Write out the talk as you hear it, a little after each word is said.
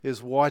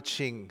is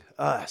watching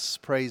us.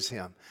 Praise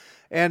Him.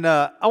 And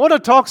I want to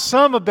talk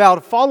some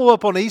about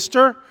follow-up on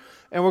Easter.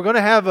 And we're going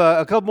to have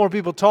a couple more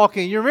people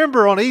talking. You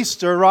remember on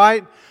Easter,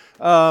 right?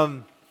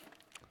 The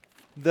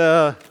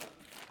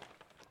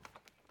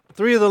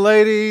three of the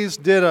ladies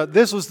did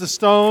this was the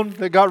stone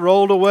that got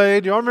rolled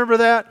away. Do y'all remember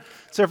that?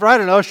 Except for I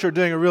had an usher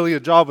doing a really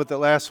good job with it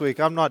last week.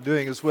 I'm not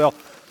doing as well.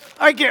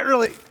 I can't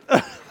really.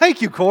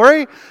 Thank you,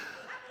 Corey.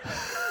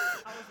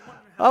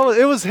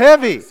 It was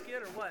heavy.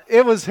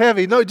 It was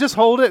heavy. No, just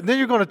hold it, and then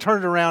you're going to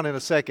turn it around in a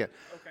second.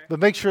 Okay. But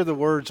make sure the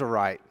words are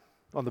right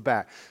on the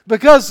back.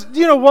 Because,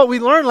 you know, what we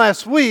learned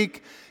last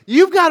week,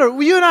 you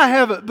and I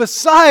have,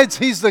 besides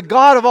He's the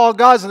God of all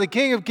gods and the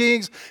King of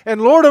kings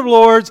and Lord of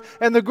lords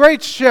and the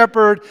great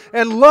shepherd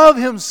and love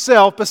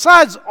Himself,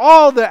 besides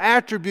all the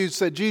attributes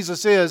that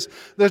Jesus is,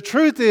 the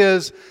truth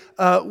is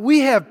we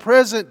have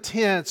present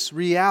tense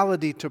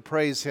reality to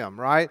praise Him,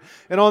 right?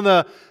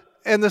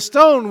 And the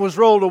stone was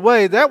rolled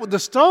away. The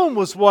stone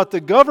was what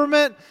the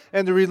government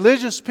and the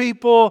religious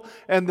people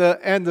and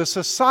the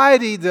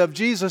society of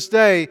Jesus'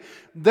 day,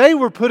 they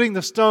were putting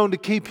the stone to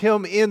keep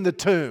Him in the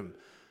tomb.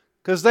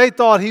 Because they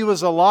thought He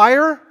was a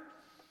liar.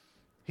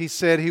 He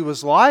said He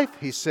was life.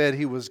 He said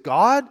He was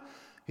God.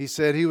 He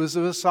said He was the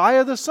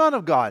Messiah, the Son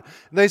of God.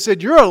 And they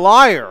said, "You're a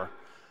liar."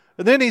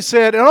 And then He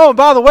said, "Oh,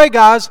 by the way,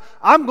 guys,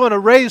 I'm going to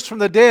raise from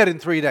the dead in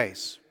 3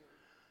 days."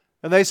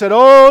 And they said,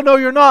 "Oh, no,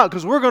 you're not,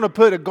 because we're going to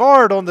put a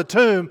guard on the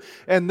tomb,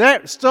 and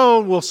that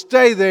stone will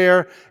stay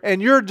there, and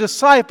your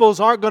disciples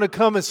aren't going to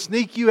come and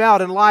sneak you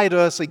out and lie to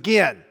us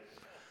again."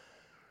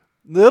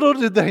 Little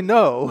did they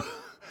know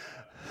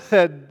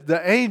that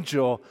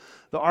the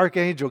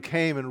archangel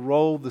came and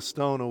rolled the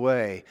stone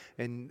away,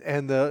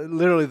 and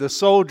literally the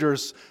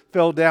soldiers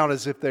fell down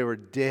as if they were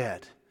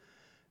dead,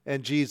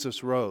 and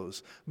Jesus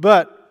rose.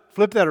 But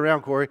flip that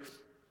around, Corey.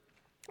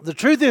 The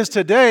truth is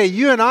today,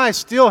 you and I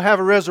still have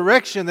a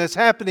resurrection that's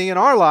happening in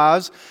our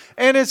lives,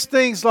 and it's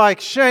things like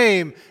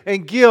shame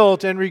and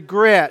guilt and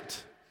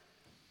regret.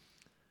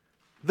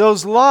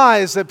 Those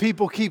lies that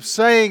people keep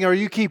saying or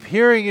you keep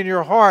hearing in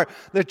your heart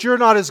that you're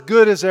not as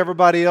good as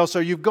everybody else,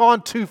 or you've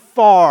gone too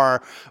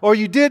far, or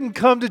you didn't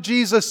come to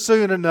Jesus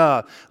soon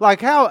enough.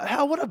 Like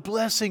what a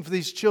blessing for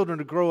these children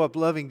to grow up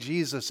loving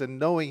Jesus and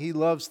knowing He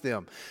loves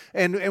them.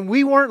 And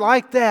we weren't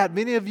like that.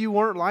 Many of you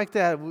weren't like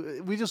that.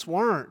 We just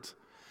weren't.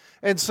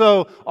 And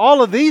so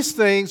all of these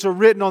things are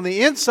written on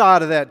the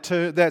inside of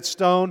that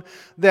stone,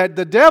 that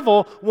the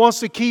devil wants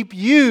to keep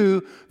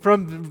you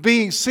from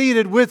being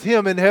seated with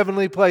Him in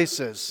heavenly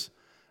places.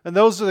 And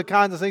those are the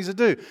kinds of things to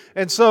do.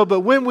 And so,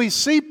 but when we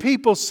see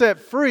people set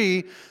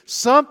free,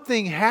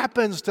 something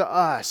happens to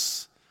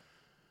us.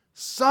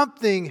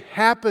 Something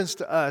happens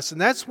to us.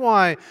 And that's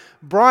why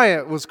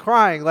Bryant was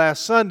crying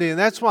last Sunday. And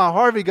that's why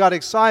Harvey got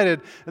excited.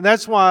 And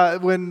that's why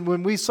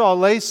when we saw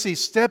Lacey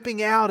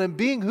stepping out and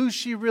being who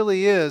she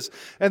really is.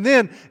 And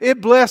then it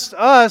blessed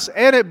us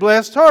and it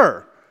blessed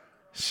her.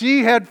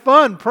 She had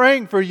fun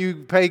praying for you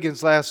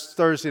pagans last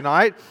Thursday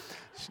night.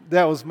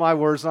 That was my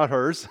words, not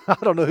hers. I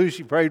don't know who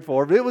she prayed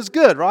for, but it was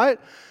good, right?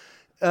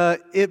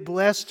 It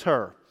blessed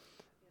her.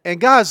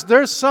 And guys,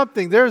 there's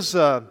something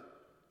that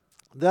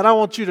I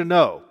want you to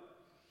know.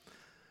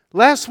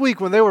 Last week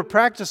when they were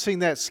practicing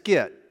that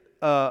skit,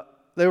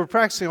 they were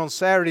practicing on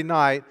Saturday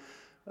night.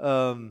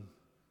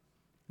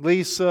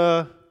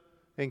 Lisa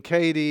and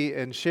Katie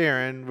and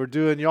Sharon were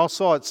doing, y'all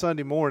saw it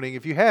Sunday morning.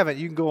 If you haven't,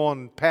 you can go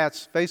on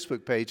Pat's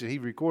Facebook page and he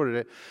recorded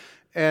it.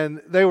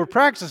 And they were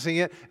practicing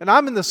it, and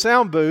I'm in the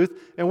sound booth,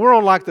 and we're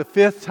on like the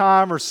 5th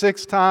time or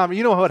 6th time.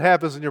 You know what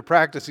happens when you're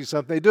practicing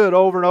something. They do it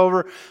over and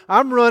over.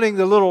 I'm running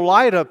the little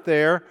light up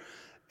there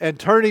and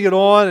turning it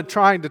on and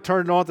trying to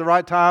turn it on at the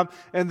right time.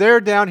 And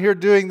they're down here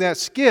doing that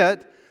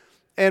skit.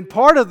 And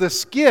part of the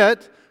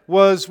skit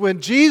was when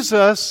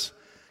Jesus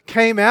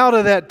came out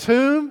of that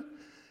tomb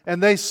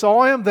and they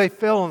saw Him, they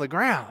fell on the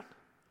ground.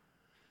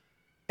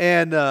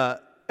 And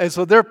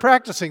so they're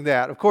practicing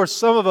that. Of course,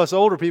 some of us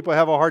older people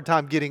have a hard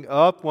time getting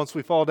up once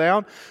we fall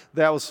down.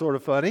 That was sort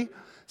of funny.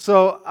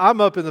 So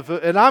I'm up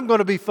and I'm going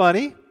to be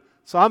funny.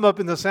 So I'm up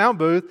in the sound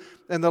booth.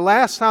 And the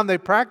last time they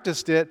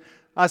practiced it,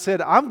 I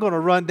said, I'm going to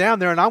run down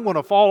there and I'm going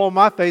to fall on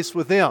my face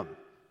with them.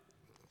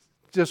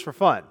 Just for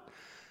fun.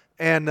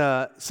 And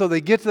so they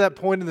get to that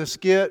point in the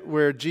skit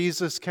where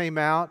Jesus came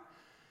out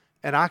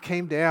and I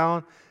came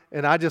down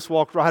and I just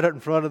walked right up in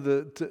front of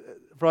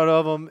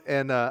them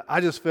and I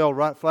just fell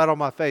right flat on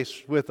my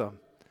face with them.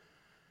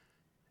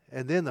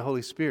 And then the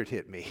Holy Spirit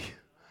hit me.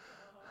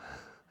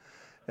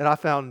 And I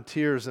found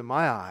tears in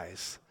my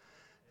eyes.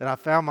 And I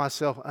found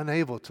myself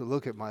unable to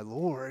look at my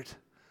Lord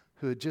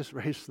who had just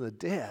raised from the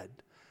dead.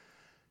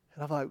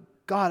 And I'm like,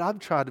 God, I'm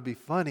trying to be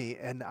funny,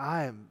 and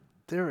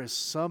there is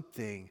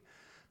something,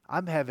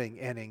 I'm having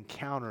an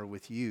encounter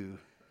with you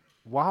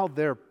while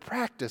they're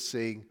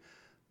practicing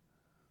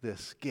this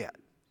skit.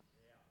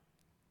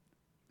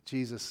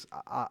 Jesus,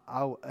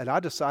 I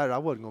decided I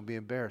wasn't going to be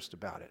embarrassed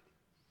about it.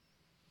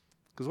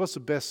 Because what's the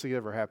best thing that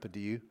ever happened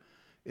to you?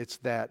 It's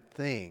that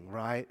thing,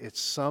 right?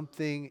 It's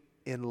something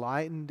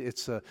enlightened.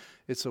 It's a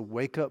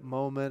wake-up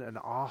moment, an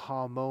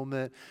aha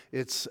moment.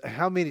 It's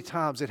how many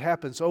times it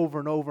happens over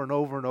and over and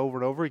over and over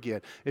and over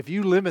again. If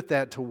you limit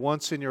that to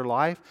once in your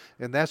life,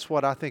 and that's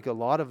what I think a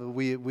lot of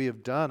we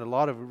have done, a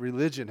lot of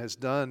religion has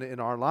done in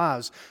our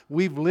lives,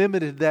 we've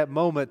limited that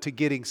moment to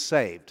getting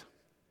saved.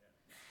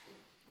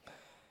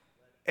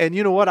 And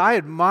you know what? I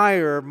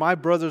admire my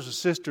brothers and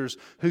sisters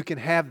who can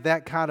have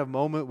that kind of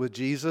moment with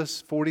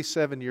Jesus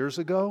 47 years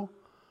ago,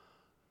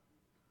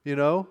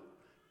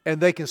 and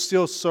they can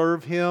still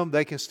serve Him.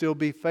 They can still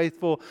be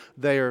faithful.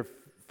 They are,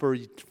 for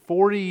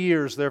 40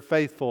 years, they're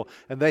faithful,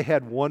 and they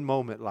had one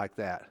moment like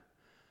that.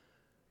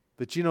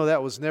 But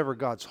that was never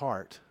God's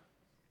heart.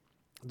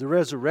 The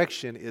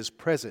resurrection is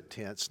present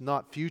tense,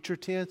 not future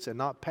tense and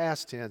not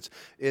past tense.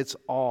 It's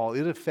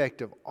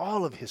effective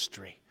all of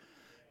history.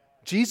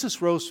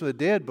 Jesus rose from the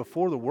dead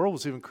before the world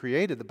was even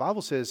created. The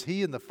Bible says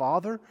He and the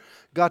Father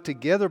got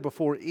together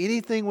before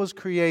anything was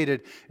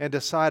created and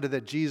decided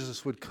that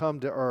Jesus would come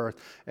to earth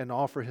and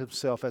offer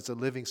Himself as a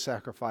living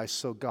sacrifice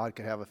so God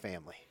could have a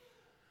family.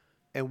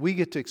 And we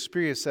get to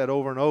experience that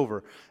over and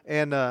over.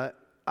 And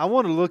I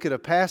want to look at a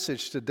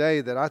passage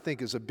today that I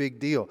think is a big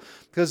deal.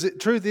 Because the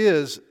truth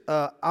is,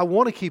 I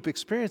want to keep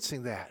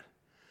experiencing that.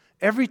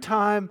 Every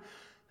time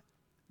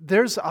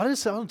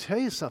I'll tell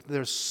you something.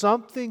 There's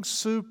something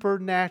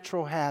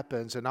supernatural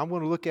happens, and I'm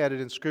going to look at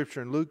it in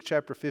Scripture in Luke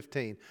chapter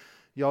 15.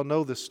 Y'all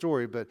know this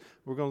story, but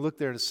we're going to look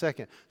there in a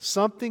second.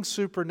 Something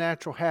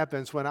supernatural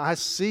happens when I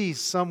see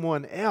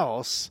someone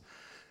else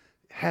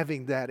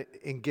having that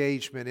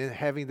engagement, and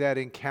having that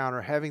encounter,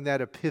 having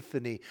that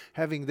epiphany,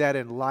 having that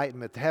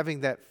enlightenment,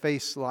 having that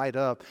face light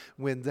up.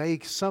 When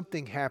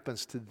something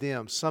happens to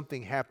them,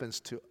 something happens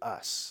to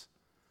us.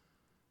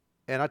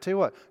 And I tell you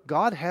what,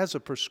 God has a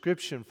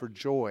prescription for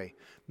joy.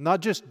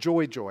 Not just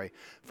joy,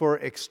 for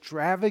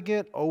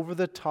extravagant,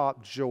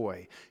 over-the-top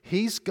joy.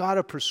 He's got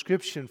a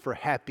prescription for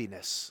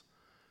happiness.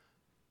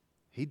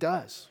 He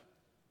does.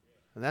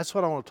 And that's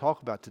what I want to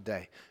talk about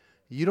today.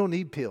 You don't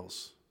need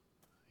pills.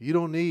 You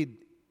don't need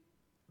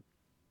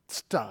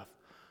stuff.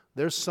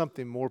 There's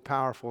something more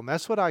powerful. And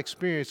that's what I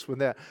experienced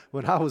when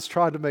I was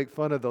trying to make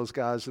fun of those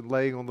guys and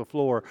laying on the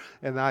floor,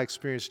 and I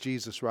experienced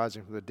Jesus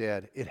rising from the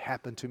dead. It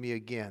happened to me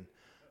again.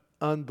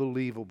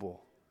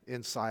 Unbelievable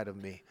inside of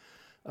me.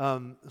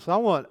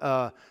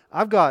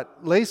 I've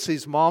got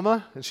Lacey's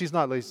mama, and she's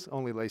not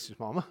only Lacey's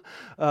mama.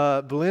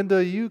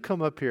 Belinda, you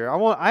come up here.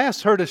 I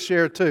asked her to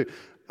share too.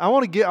 I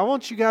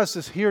want you guys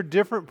to hear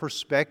different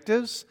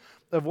perspectives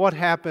of what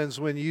happens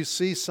when you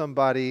see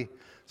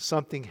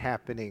something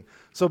happening.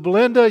 So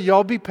Belinda,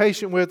 y'all be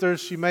patient with her.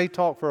 She may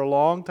talk for a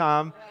long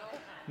time.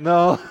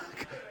 No.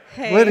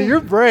 Hey. Belinda, you're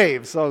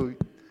brave. So.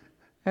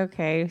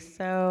 Okay,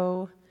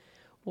 so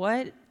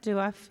what do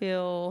I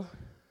feel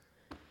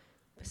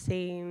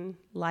seeing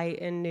light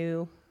in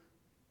new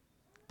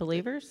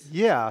believers?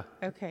 Yeah.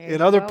 Okay.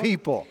 In other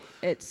people.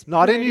 It's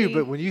not in you,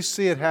 but when you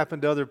see it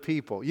happen to other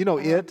people.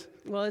 It.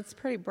 Well, it's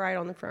pretty bright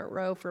on the front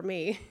row for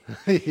me.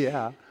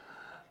 Yeah.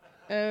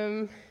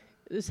 I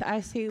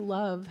see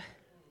love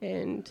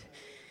and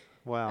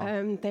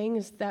wow.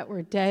 Things that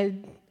were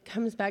dead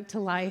comes back to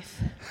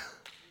life,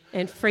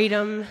 and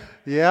freedom.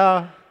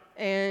 Yeah.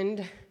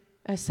 And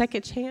a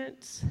second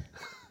chance.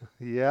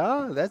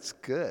 Yeah, that's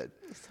good.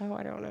 So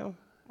I don't know.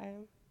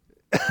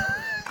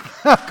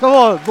 Come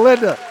on,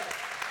 Belinda.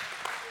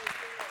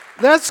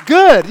 That's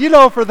good.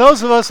 For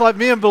those of us like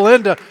me and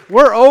Belinda,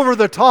 we're over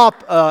the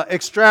top,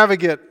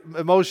 extravagant,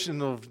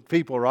 emotional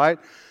people, right?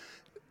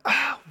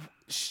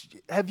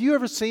 Have you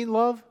ever seen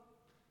love?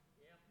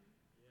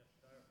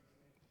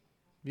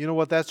 You know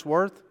what that's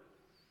worth?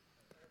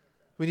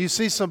 When you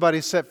see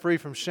somebody set free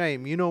from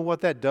shame, you know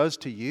what that does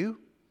to you?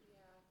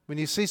 When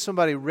you see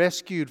somebody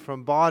rescued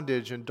from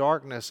bondage and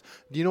darkness,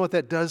 do you know what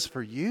that does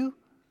for you?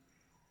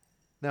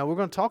 Now, we're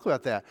going to talk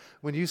about that.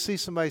 When you see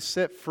somebody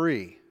set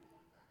free,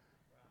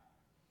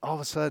 all of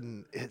a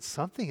sudden,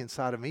 something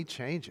inside of me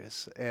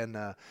changes, and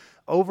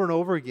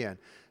over again.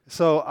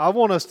 So I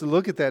want us to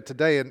look at that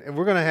today, and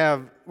we're going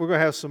to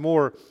have some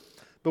more.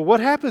 But what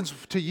happens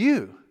to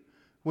you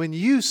when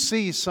you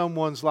see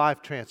someone's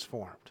life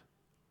transformed?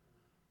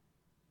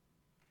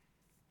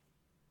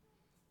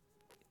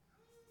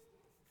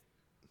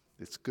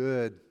 It's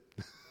good.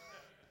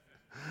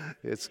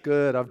 It's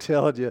good. I'm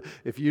telling you,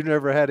 if you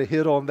never had a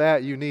hit on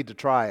that, you need to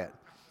try it.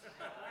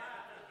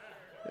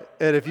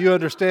 And if you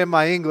understand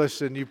my English,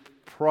 then you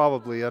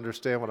probably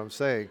understand what I'm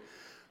saying.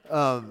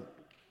 I'm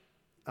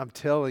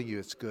telling you,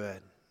 it's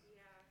good.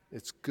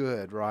 It's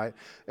good, right?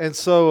 And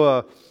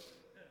so,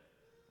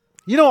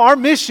 our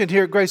mission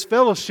here at Grace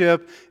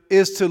Fellowship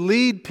is to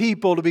lead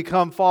people to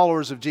become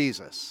followers of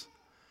Jesus.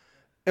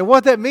 And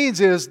what that means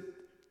is,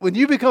 when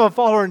you become a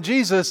follower in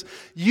Jesus,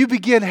 you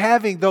begin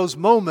having those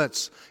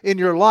moments in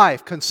your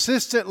life,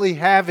 consistently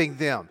having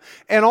them.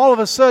 And all of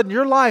a sudden,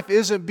 your life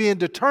isn't being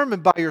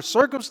determined by your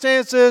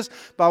circumstances,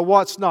 by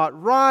what's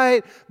not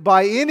right,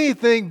 by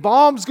anything,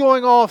 bombs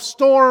going off,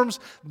 storms.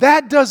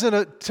 That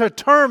doesn't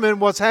determine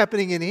what's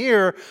happening in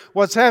here.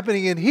 What's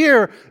happening in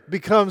here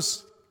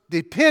becomes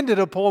dependent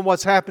upon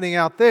what's happening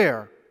out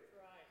there.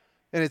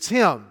 And it's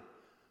Him.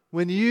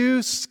 When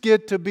you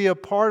get to be a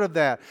part of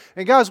that.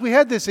 And guys, we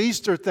had this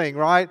Easter thing,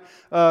 right?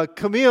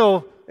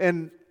 Camille,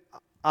 and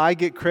I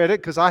get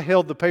credit because I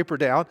held the paper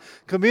down.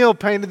 Camille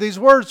painted these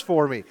words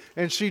for me.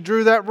 And she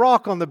drew that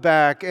rock on the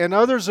back. And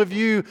others of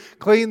you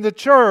cleaned the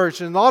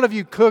church. And a lot of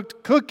you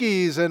cooked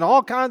cookies and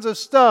all kinds of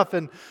stuff.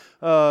 And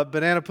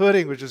banana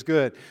pudding, which is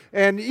good.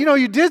 And,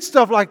 you did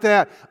stuff like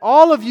that.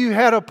 All of you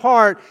had a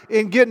part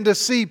in getting to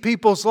see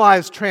people's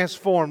lives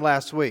transformed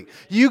last week.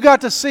 You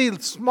got to see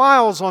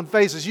smiles on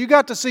faces. You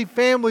got to see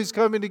families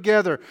coming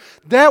together.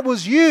 That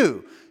was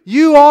you.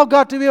 You all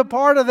got to be a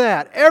part of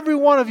that. Every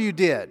one of you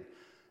did.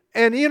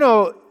 And,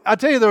 I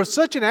tell you, there was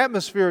such an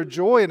atmosphere of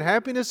joy and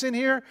happiness in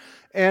here.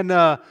 And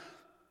that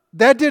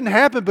didn't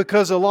happen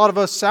because a lot of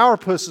us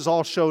sourpusses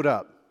all showed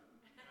up.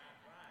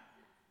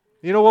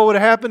 You know what would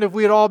have happened if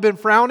we had all been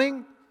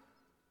frowning?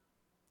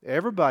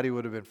 Everybody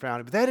would have been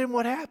frowning. But that isn't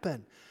what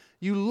happened.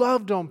 You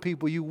loved on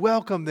people. You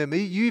welcomed them.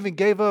 You even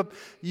gave up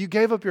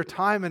your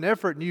time and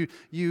effort. And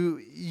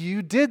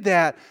you did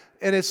that.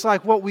 And it's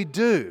like what we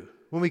do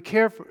when we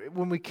care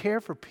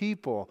for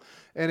people.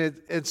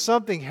 And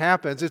something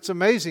happens. It's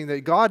amazing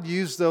that God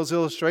used those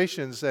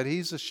illustrations that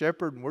He's a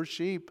shepherd and we're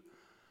sheep.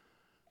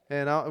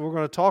 And we're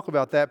going to talk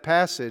about that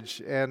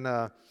passage.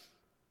 And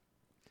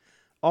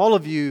all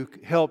of you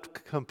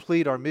helped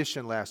complete our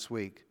mission last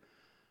week.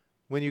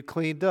 When you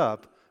cleaned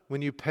up,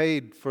 when you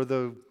paid for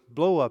the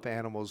blow-up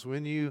animals,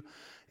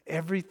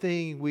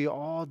 everything we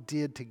all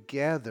did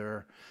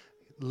together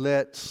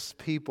lets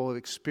people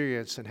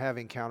experience and have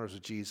encounters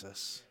with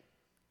Jesus.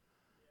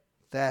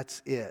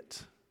 That's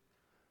it.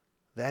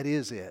 That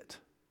is it.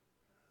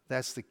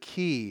 That's the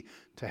key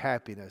to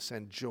happiness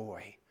and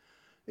joy.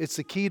 It's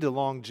the key to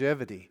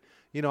longevity.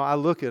 I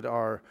look at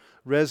our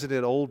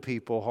resident old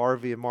people,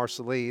 Harvey and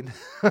Marceline.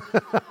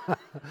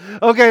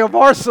 Okay,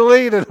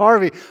 Marceline and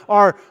Harvey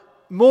are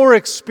more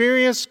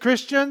experienced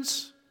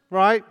Christians,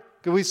 right?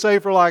 Could we say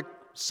for like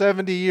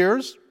 70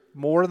 years?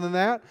 More than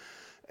that.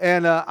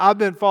 And I've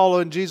been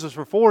following Jesus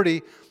for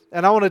 40.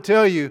 And I want to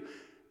tell you,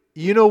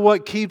 you know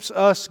what keeps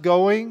us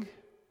going?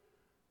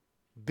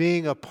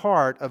 Being a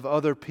part of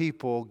other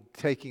people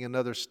taking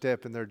another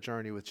step in their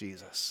journey with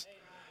Jesus.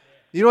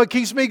 You know what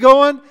keeps me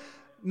going?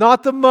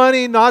 Not the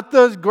money, not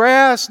the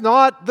grass,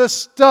 not the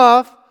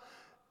stuff.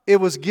 It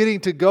was getting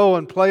to go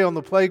and play on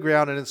the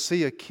playground and to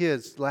see a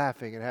kids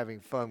laughing and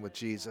having fun with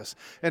Jesus.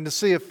 And to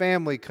see a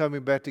family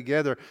coming back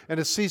together. And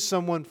to see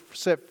someone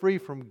set free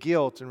from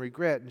guilt and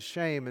regret and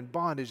shame and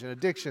bondage and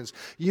addictions.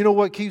 You know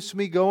what keeps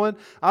me going?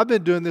 I've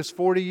been doing this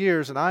 40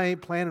 years and I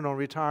ain't planning on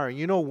retiring.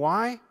 You know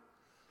why?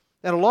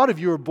 And a lot of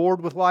you are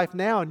bored with life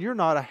now and you're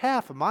not a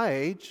half of my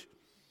age.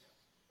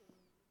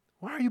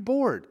 Why are you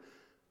bored?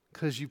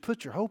 Because you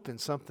put your hope in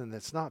something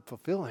that's not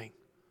fulfilling.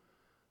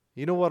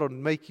 You know what will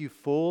make you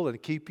full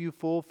and keep you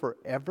full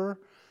forever?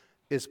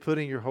 Is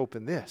putting your hope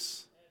in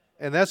this.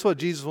 And that's what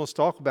Jesus wants to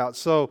talk about.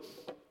 So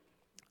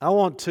I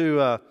want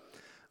to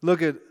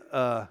look at,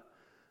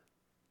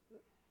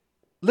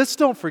 let's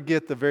don't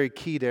forget the very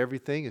key to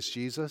everything is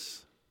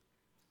Jesus.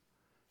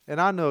 And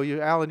I know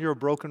you, Alan, you're a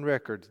broken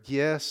record.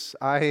 Yes,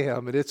 I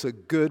am. And it's a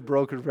good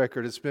broken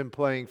record. It's been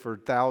playing for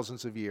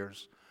thousands of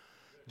years.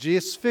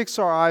 Just fix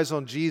our eyes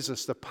on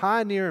Jesus, the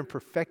pioneer and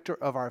perfecter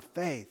of our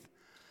faith.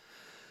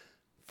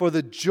 For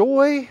the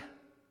joy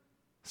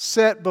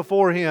set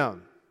before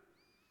Him.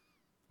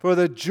 For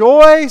the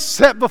joy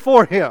set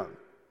before Him.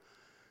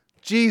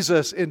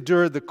 Jesus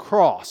endured the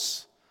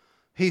cross.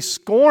 He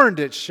scorned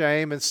its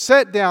shame and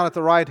sat down at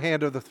the right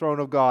hand of the throne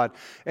of God.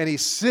 And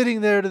He's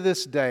sitting there to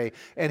this day.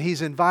 And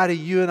He's inviting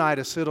you and I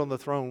to sit on the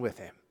throne with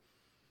Him.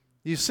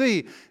 You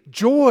see,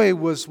 joy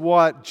was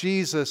what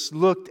Jesus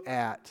looked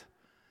at.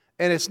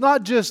 And it's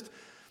not just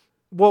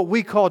what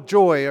we call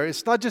joy, or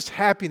it's not just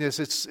happiness.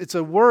 It's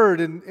a word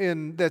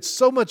in that's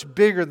so much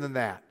bigger than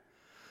that.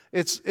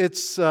 It's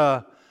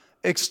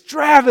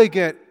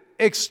extravagant,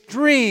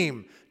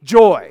 extreme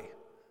joy.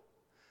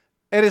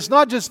 And it's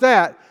not just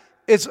that.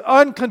 It's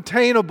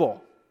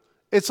uncontainable.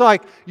 It's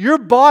like your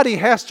body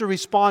has to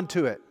respond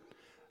to it.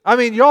 I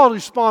mean, y'all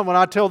respond when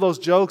I tell those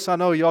jokes. I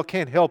know y'all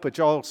can't help it.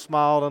 Y'all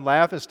smile and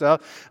laugh and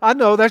stuff. I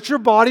know that's your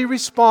body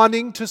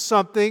responding to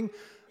something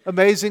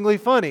amazingly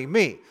funny,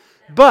 me.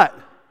 But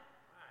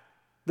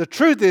the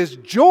truth is,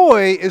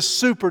 joy is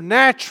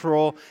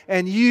supernatural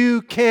and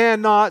you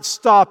cannot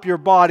stop your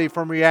body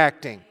from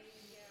reacting.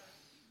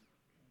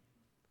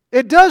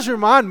 It does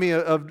remind me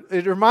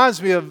it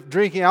reminds me of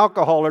drinking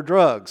alcohol or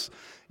drugs.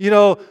 You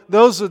know,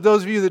 those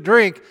of you that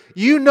drink,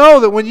 you know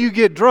that when you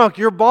get drunk,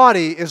 your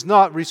body is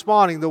not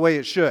responding the way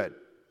it should.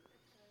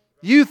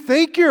 You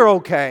think you're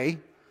okay.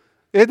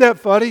 Isn't that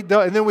funny?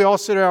 And then we all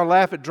sit around and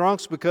laugh at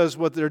drunks because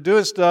what they're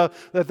doing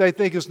stuff that they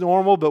think is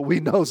normal, but we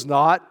know is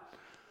not.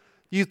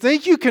 You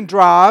think you can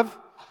drive.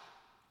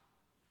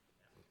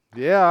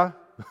 Yeah.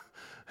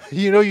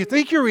 You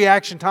think your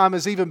reaction time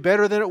is even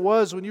better than it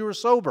was when you were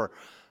sober.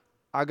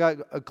 I got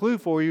a clue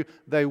for you.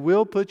 They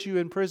will put you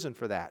in prison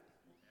for that.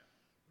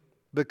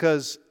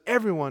 because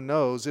everyone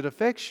knows it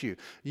affects you.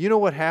 You know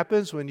what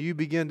happens when you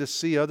begin to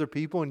see other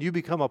people and you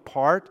become a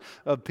part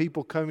of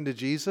people coming to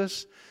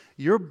Jesus?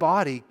 Your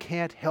body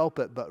can't help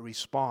it but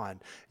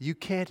respond. You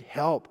can't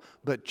help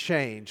but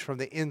change from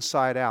the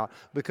inside out,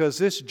 because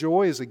this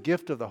joy is a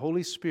gift of the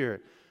Holy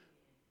Spirit.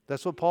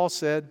 That's what Paul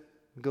said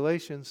in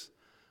Galatians.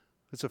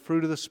 It's a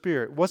fruit of the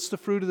Spirit. What's the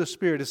fruit of the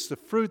Spirit? It's the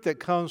fruit that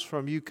comes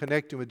from you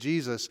connecting with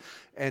Jesus,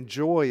 and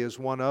joy is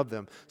one of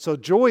them. So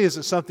joy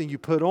isn't something you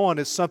put on,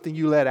 it's something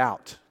you let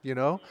out, you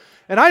know?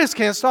 And I just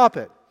can't stop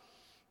it.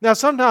 Now,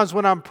 sometimes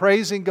when I'm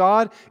praising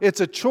God,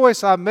 it's a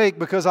choice I make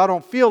because I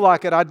don't feel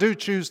like it. I do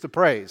choose to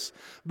praise.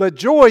 But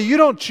joy, you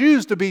don't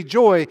choose to be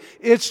joy.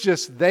 It's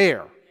just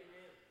there.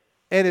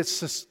 And it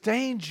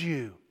sustains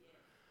you.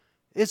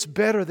 It's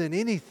better than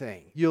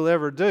anything you'll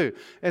ever do.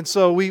 And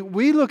so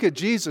we look at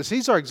Jesus.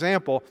 He's our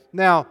example.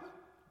 Now,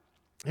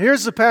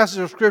 here's the passage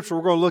of Scripture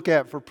we're going to look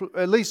at for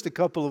at least a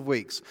couple of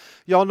weeks.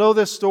 Y'all know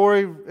this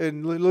story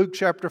in Luke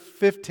chapter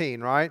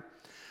 15, right?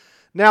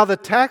 Now, the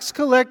tax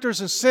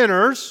collectors and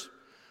sinners,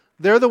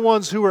 they're the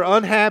ones who are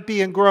unhappy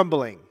and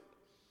grumbling.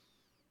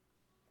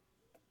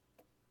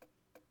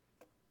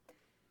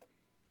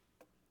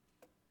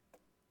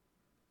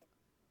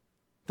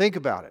 Think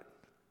about it.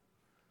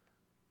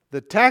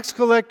 The tax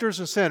collectors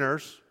and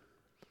sinners.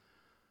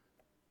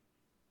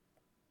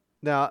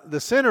 Now,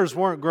 the sinners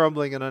weren't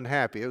grumbling and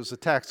unhappy. It was the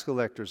tax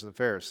collectors and the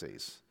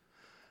Pharisees.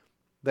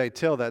 They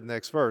tell that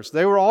next verse.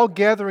 They were all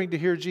gathering to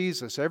hear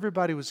Jesus.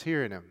 Everybody was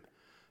hearing Him.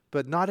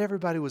 But not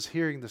everybody was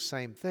hearing the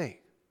same thing.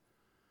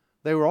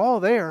 They were all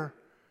there.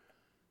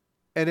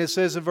 And it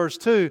says in verse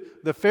 2,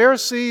 the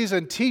Pharisees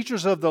and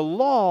teachers of the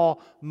law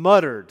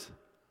muttered.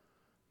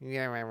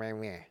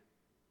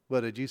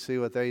 Well, did you see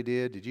what they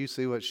did? Did you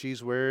see what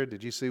she's wearing?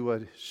 Did you see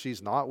what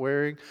she's not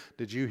wearing?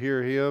 Did you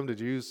hear him? Did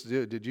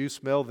you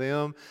smell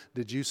them?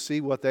 Did you see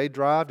what they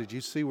drive? Did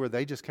you see where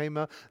they just came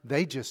up?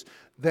 Did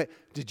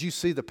you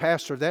see the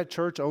pastor of that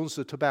church owns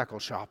the tobacco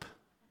shop?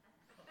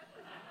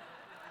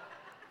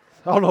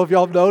 I don't know if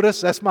y'all have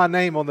noticed. That's my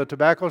name on the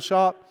tobacco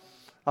shop.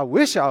 I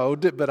wish I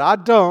owned it, but I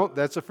don't.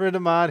 That's a friend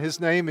of mine. His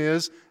name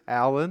is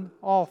Alan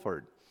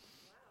Alford.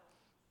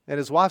 And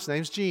his wife's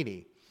name's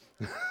Jeannie.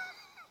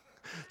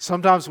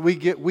 Sometimes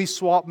we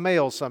swap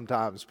mail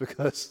sometimes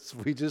because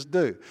we just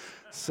do.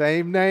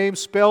 Same name,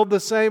 spelled the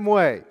same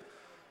way.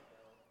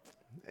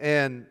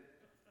 And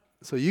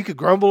so you could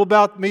grumble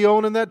about me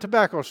owning that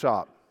tobacco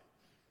shop.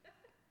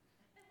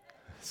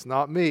 It's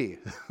not me.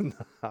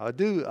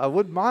 I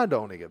wouldn't mind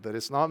owning it, but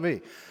it's not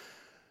me.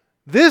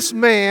 This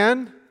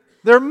man,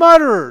 they're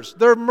mutterers.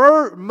 They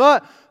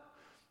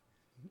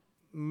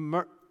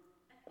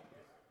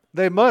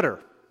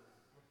mutter.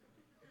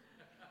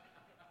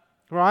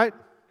 Right?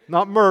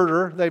 Not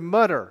murder, they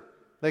mutter.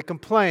 They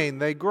complain,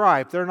 they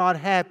gripe, they're not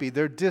happy,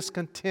 they're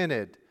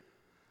discontented.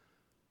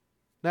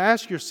 Now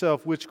ask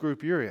yourself which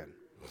group you're in.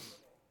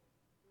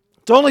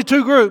 It's only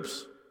two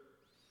groups.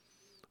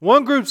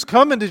 One group's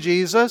coming to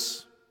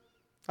Jesus.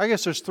 I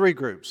guess there's three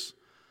groups.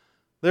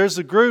 There's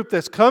the group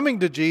that's coming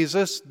to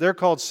Jesus. They're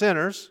called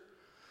sinners.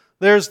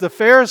 There's the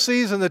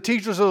Pharisees and the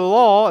teachers of the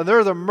law, and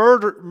they're the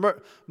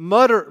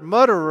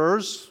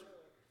mutterers.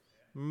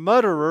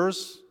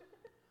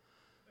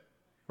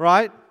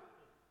 Right?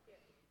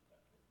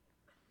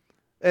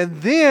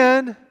 And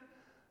then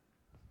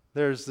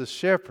there's the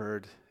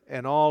shepherd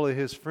and all of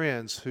his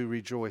friends who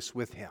rejoice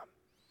with him.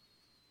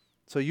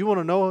 So you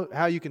want to know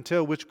how you can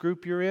tell which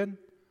group you're in?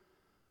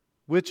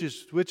 Which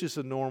is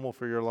the normal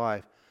for your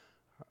life?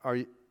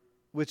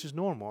 Which is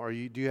normal?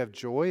 Do you have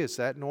joy? Is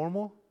that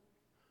normal?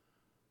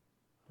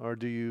 Or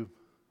do you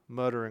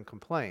mutter and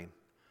complain?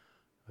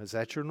 Is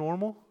that your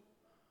normal?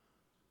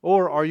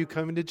 Or are you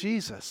coming to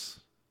Jesus,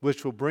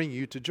 which will bring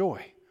you to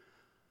joy?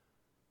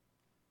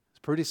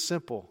 Pretty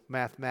simple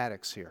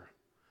mathematics here.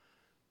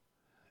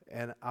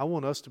 And I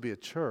want us to be a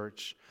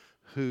church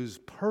whose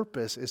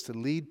purpose is to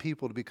lead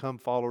people to become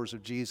followers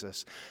of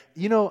Jesus.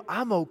 You know,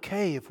 I'm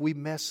okay if we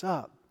mess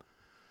up.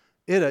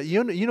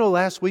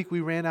 Last week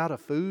we ran out of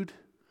food.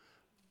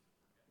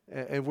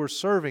 And we're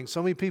serving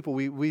so many people.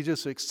 We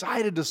just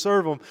excited to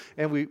serve them.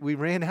 And we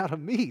ran out of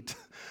meat.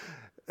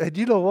 And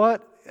you know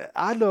what?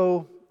 I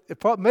know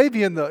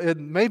maybe in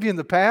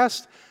the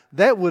past,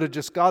 that would have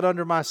just got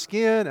under my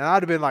skin, and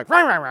I'd have been like,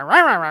 I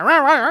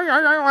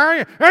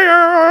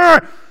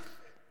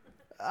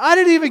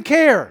didn't even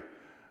care.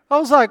 I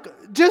was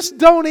like, just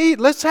don't eat.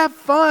 Let's have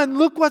fun.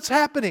 Look what's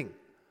happening.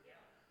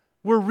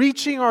 We're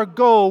reaching our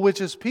goal, which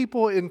is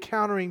people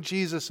encountering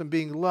Jesus and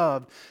being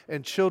loved,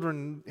 and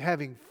children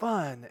having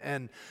fun.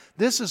 And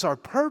this is our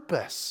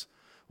purpose.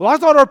 Well, I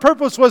thought our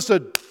purpose was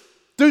to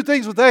do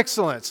things with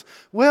excellence.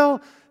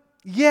 Well,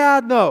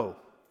 no.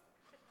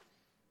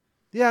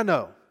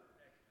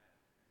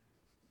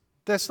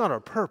 That's not our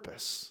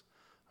purpose.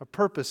 Our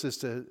purpose is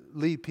to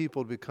lead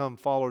people to become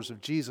followers of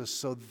Jesus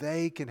so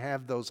they can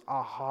have those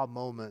aha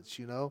moments,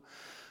 you know.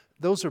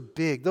 Those are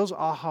big. Those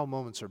aha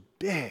moments are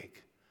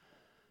big.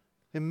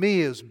 And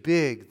me, it was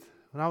big.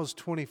 When I was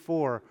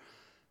 24,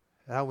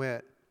 I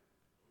went,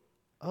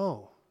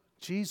 oh,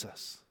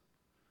 Jesus.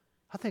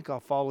 I think I'll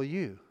follow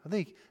you. I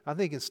think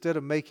instead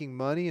of making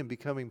money and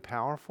becoming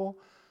powerful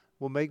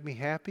will make me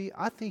happy,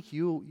 I think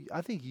you're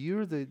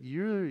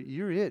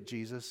it,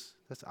 Jesus.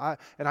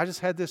 And I just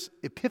had this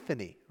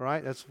epiphany,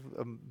 right? That's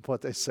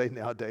what they say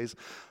nowadays.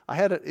 I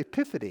had an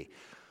epiphany.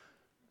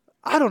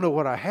 I don't know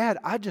what I had.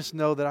 I just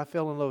know that I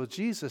fell in love with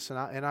Jesus, and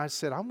I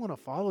said, I'm going to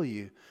follow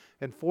you.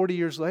 And 40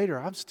 years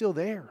later, I'm still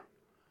there.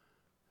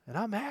 And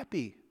I'm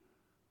happy.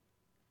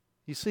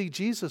 You see,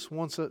 Jesus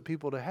wants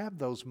people to have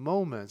those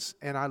moments,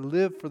 and I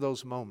live for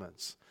those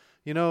moments.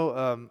 You know,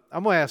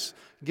 I'm going to ask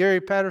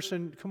Gary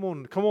Patterson, come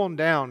on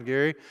down,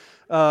 Gary.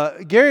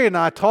 Gary and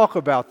I talk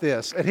about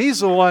this, and he's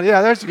the one,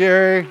 yeah, there's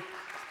Gary.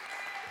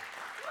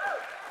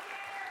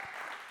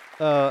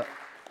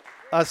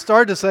 I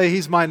started to say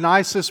he's my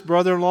nicest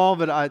brother-in-law,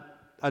 but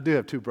I do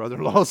have two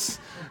brother-in-laws.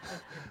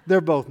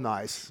 They're both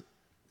nice.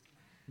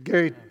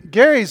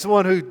 Gary's the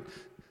one who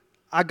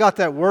I got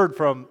that word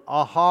from,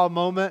 aha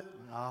moment,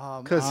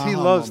 because he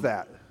loves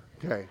that.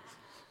 Okay.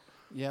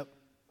 Yep.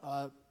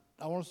 I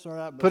want to start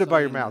out by Put it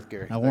by your mouth,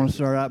 Gary. I want to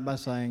start out by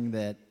saying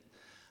that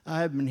I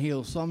have been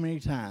healed so many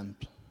times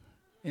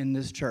in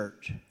this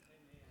church,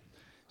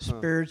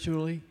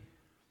 spiritually,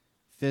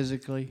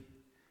 physically,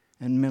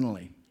 and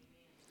mentally.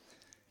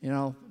 You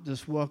know,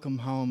 just welcome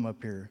home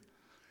up here.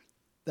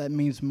 That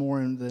means more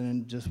than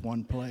in just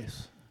one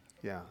place.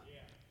 Yeah.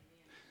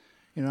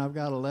 You know, I've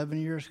got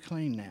 11 years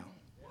clean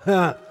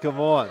now. Come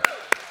on.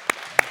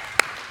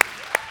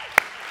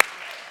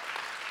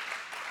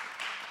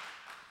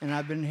 And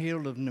I've been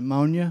healed of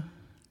pneumonia.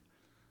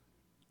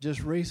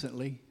 Just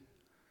recently,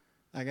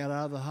 I got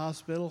out of the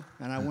hospital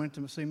and I went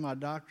to see my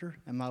doctor,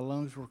 and my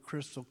lungs were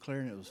crystal clear,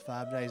 and it was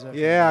 5 days after.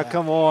 Yeah,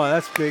 come on.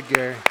 That's big,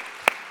 Gary.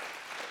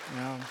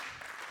 You know,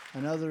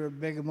 another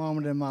big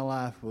moment in my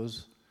life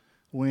was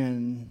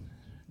when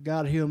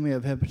God healed me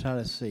of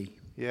hepatitis C.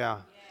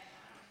 Yeah.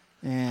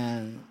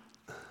 And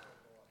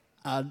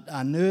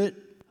I knew it,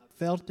 I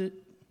felt it,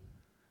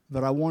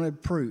 but I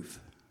wanted proof.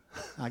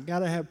 I got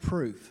to have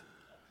proof.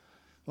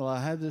 Well,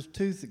 I have this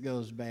tooth that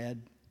goes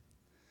bad,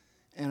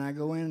 and I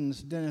go in, and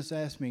this dentist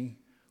asked me,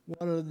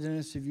 what other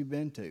dentists have you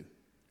been to?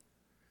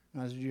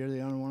 And I said, you're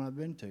the only one I've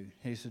been to.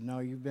 He said, no,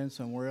 you've been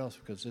somewhere else,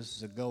 because this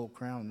is a gold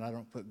crown, and I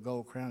don't put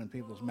gold crown in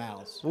people's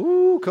mouths.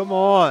 Ooh, come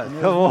on.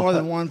 And Come on. more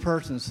than one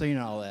person seen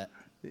all that.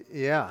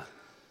 Yeah.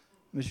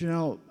 But you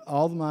know,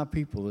 all of my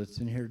people that's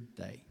in here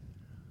today,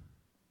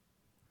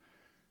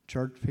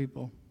 church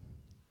people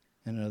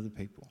and other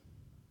people,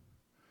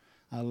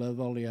 I love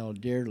all of y'all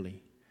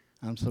dearly.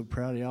 I'm so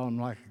proud of y'all. I'm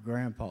like a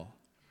grandpa.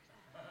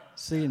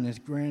 Seeing his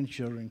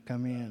grandchildren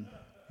come in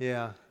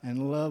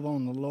and love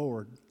on the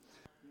Lord.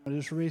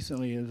 Just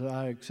recently, as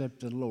I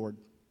accepted the Lord,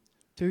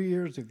 2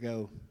 years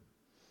ago,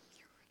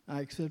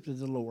 I accepted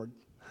the Lord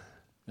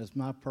as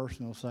my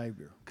personal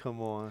Savior.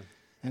 Come on.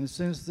 And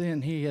since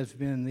then, He has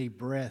been the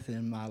breath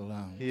in my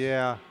lungs.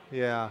 Yeah.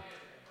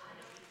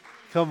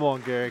 Come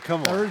on, Gary.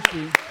 Come on.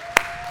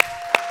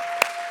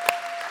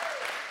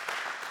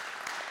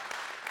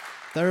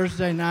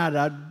 Thursday night,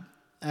 I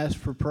asked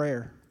for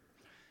prayer.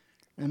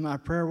 And my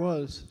prayer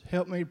was,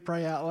 help me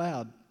pray out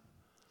loud.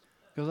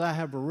 Because I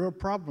have a real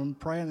problem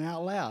praying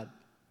out loud.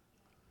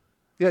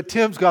 Yeah,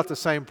 Tim's got the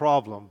same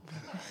problem.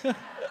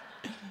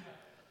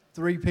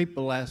 3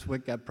 people last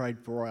week I prayed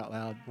for out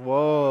loud.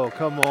 Whoa,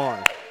 come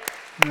on.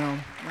 You know,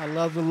 I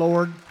love the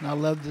Lord, and I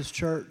love this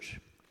church,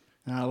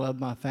 and I love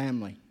my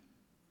family.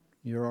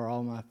 You are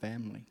all my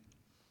family.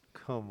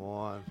 Come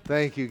on.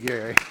 Thank you,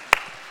 Gary.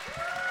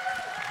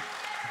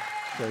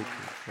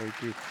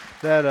 Thank you.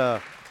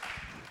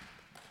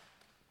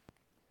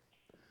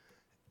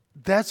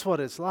 That's what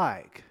it's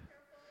like.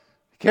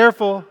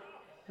 Careful.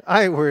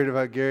 I ain't worried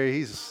about Gary.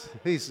 He's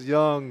a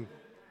young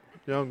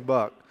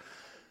buck.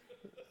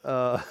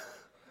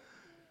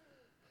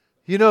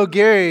 You know,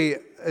 Gary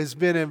has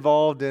been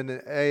involved in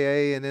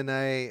AA and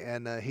NA,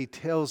 and he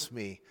tells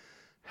me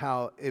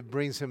how it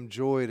brings him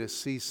joy to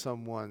see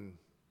someone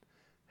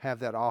have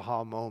that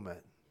aha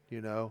moment,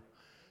 you know.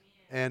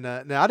 And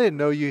now I didn't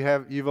know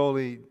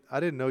I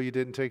didn't know you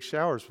didn't take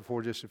showers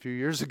before just a few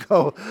years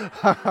ago.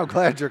 I'm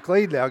glad you're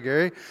clean now,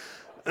 Gary.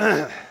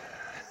 I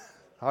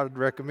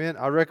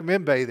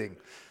recommend bathing.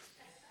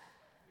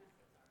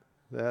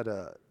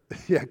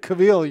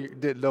 Camille, you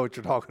didn't know what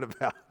you're talking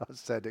about. I was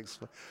sad to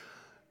explain.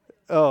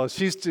 Oh,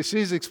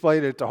 she's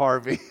explained it to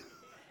Harvey.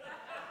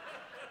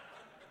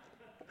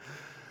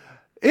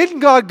 Isn't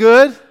God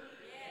good?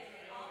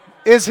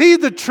 Is He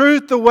the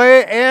truth, the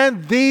way,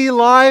 and the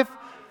life?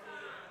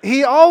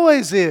 He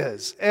always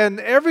is. And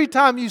every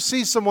time you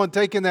see someone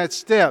taking that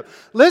step,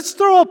 let's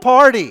throw a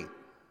party.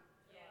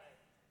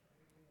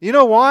 You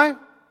know why?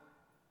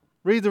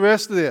 Read the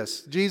rest of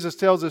this. Jesus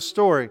tells this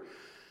story.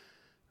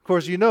 Of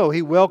course, you know,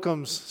 He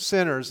welcomes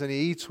sinners and He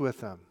eats with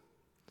them.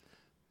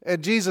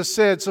 And Jesus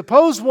said,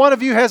 suppose one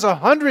of you has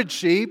 100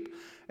 sheep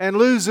and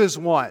loses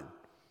one.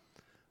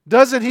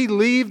 Doesn't he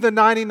leave the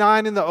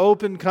 99 in the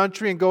open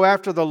country and go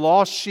after the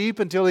lost sheep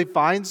until he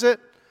finds it?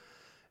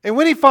 And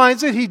when he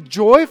finds it, he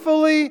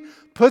joyfully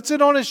puts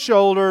it on his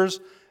shoulders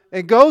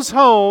and goes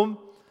home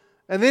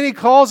And then he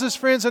calls his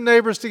friends and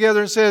neighbors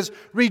together and says,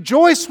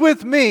 rejoice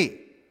with me.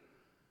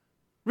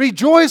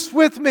 Rejoice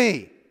with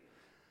me.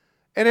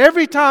 And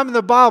every time in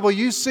the Bible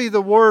you see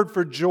the word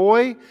for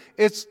joy,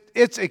 it's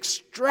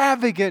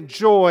extravagant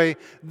joy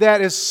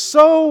that is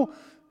so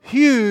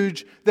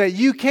huge that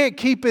you can't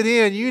keep it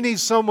in. You need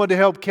someone to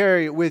help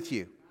carry it with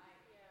you.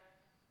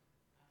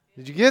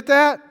 Did you get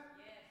that?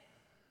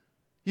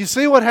 You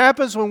see what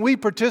happens when we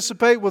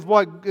participate with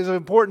what is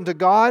important to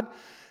God?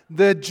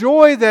 The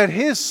joy that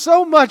is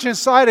so much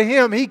inside of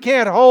Him, He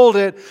can't hold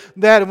it,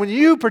 that when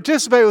you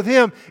participate with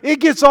Him, it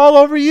gets all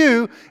over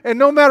you, and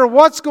no matter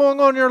what's going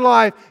on in your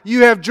life,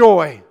 you have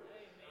joy.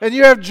 And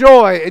you have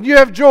joy, and you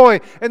have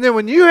joy. And then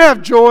when you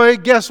have joy,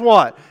 guess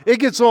what? It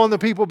gets on the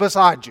people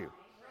beside you.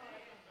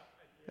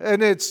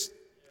 And it's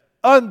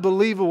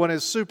unbelievable and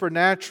it's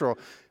supernatural.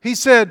 He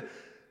said,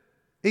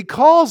 he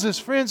calls his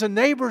friends and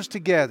neighbors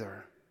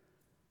together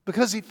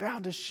because he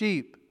found a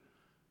sheep.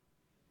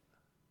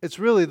 It's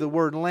really the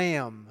word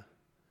lamb.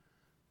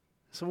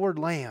 It's the word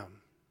lamb.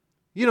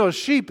 You know, a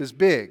sheep is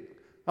big.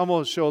 I'm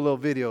going to show a little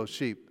video of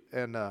sheep.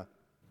 And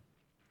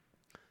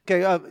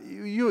can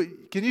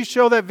you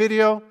show that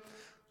video?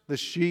 The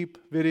sheep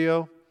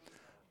video?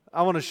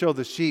 I want to show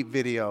the sheep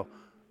video.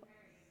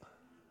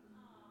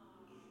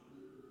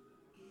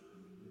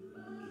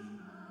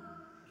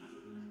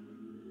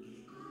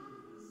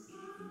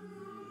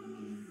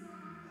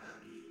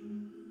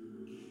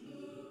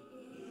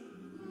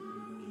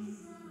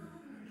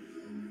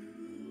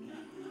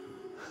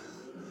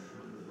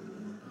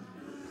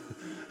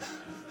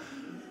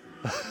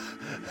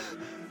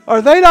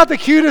 Are they not the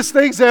cutest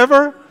things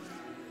ever?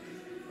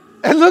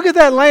 And look at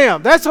that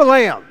lamb. That's a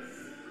lamb.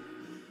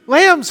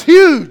 Lamb's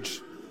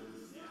huge.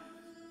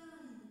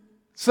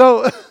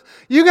 So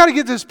you got to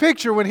get this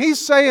picture. When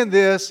he's saying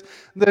this,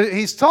 that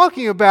he's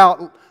talking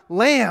about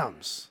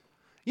lambs.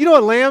 You know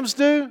what lambs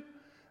do?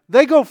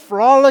 They go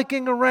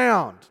frolicking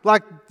around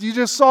like you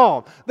just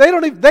saw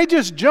them. They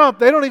just jump.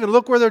 They don't even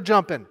look where they're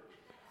jumping.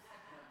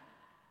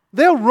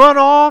 They'll run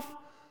off.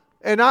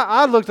 And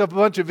I looked up a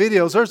bunch of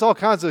videos. There's all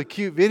kinds of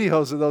cute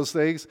videos of those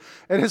things.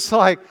 And it's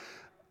like,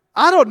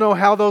 I don't know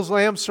how those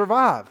lambs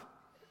survive.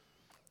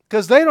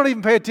 Because they don't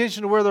even pay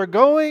attention to where they're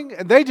going.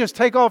 And they just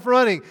take off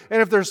running.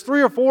 And if there's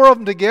 3 or 4 of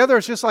them together,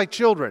 it's just like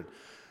children.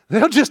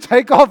 They'll just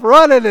take off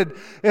running. And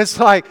it's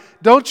like,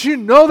 don't you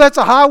know that's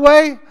a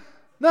highway?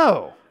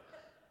 No.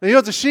 And you know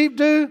what the sheep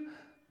do?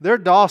 They're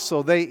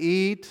docile. They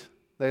eat.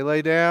 They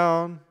lay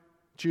down,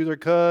 chew their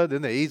cud,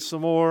 then they eat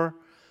some more.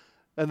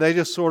 And they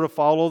just sort of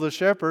follow the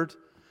shepherd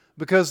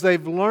because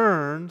they've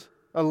learned,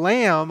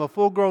 a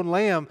full-grown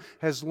lamb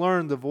has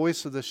learned the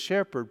voice of the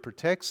shepherd,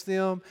 protects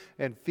them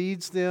and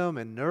feeds them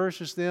and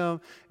nourishes them,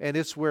 and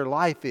it's where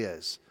life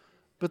is.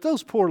 But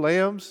those poor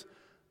lambs,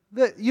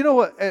 you know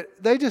what?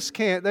 They just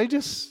can't. They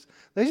just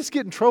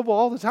get in trouble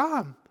all the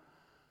time.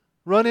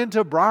 Run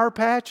into briar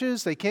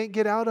patches they can't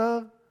get out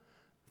of,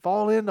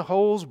 fall into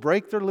holes,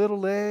 break their little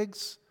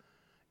legs,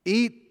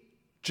 eat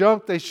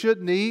junk they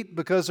shouldn't eat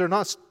because they're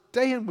not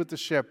staying with the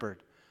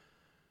shepherd.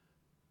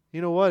 You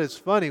know what? It's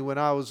funny. When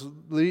I was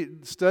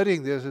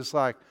studying this, it's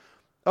like,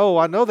 oh,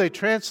 I know they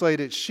translate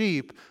it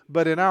sheep,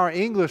 but in our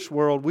English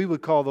world, we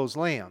would call those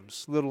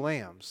lambs, little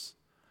lambs.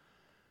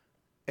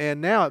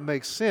 And now it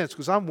makes sense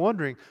because I'm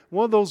wondering,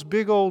 one of those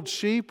big old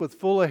sheep with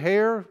full of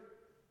hair,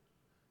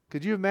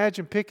 could you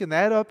imagine picking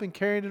that up and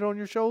carrying it on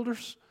your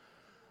shoulders?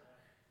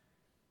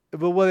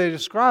 But when they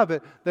describe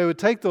it, they would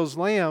take those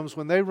lambs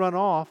when they run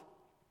off.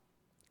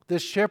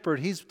 This shepherd,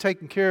 he's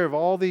taking care of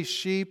all these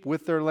sheep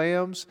with their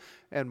lambs,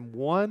 and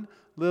one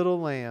little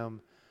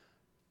lamb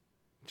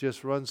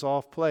just runs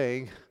off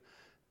playing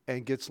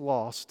and gets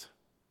lost.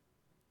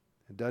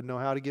 And doesn't know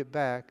how to get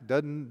back.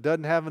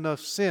 Doesn't have enough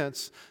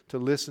sense to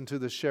listen to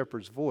the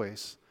shepherd's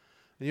voice.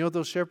 And you know what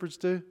those shepherds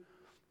do?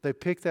 They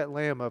pick that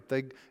lamb up.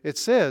 It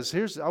says,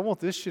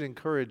 this should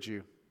encourage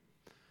you.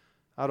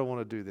 I don't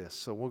want to do this.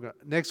 So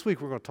next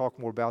week we're going to talk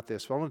more about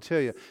this. But I want to tell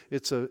you,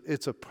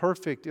 it's a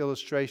perfect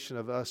illustration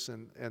of us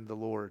and the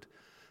Lord.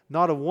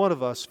 Not a one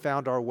of us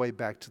found our way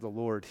back to the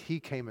Lord. He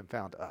came and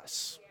found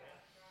us.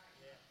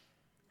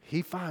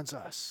 He finds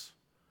us.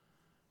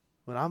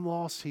 When I'm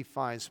lost, He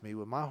finds me.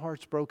 When my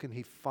heart's broken,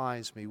 He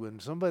finds me.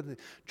 When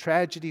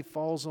tragedy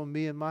falls on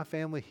me and my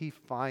family, He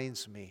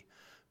finds me.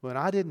 When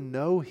I didn't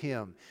know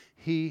Him,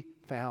 He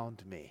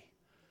found me.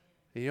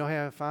 And you know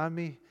how He found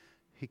me?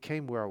 He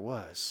came where I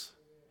was.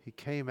 He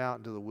came out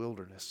into the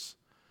wilderness.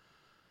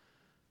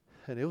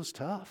 And it was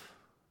tough.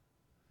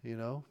 You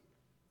know.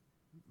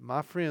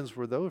 My friends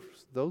were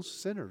those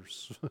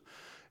sinners.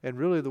 And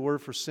really the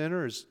word for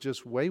sinner is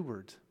just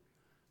wayward.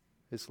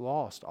 It's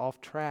lost,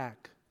 off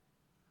track,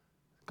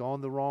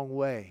 gone the wrong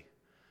way.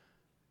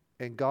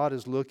 And God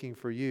is looking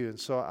for you. And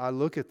so I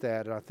look at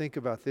that and I think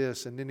about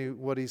this. And then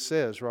what He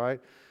says, right?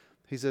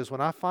 He says,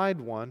 when I find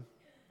one,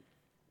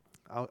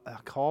 I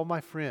call my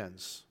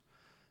friends.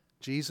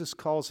 Jesus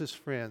calls His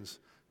friends.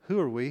 Who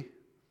are we?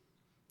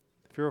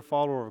 If you're a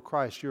follower of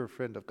Christ, you're a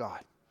friend of God.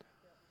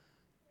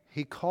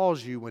 He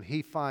calls you when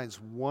He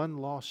finds one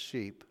lost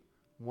sheep,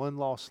 one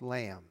lost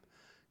lamb.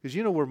 Because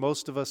you know where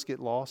most of us get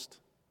lost,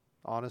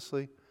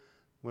 honestly,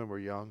 when we're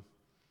young.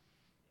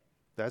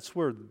 That's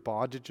where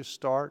bondages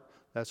start.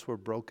 That's where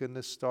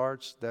brokenness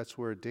starts. That's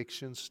where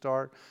addictions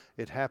start.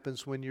 It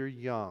happens when you're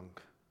young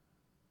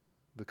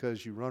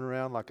because you run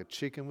around like a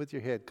chicken with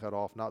your head cut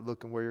off, not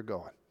looking where you're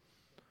going,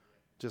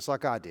 just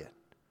like I did.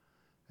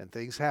 And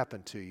things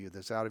happen to you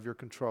that's out of your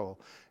control.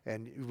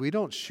 And we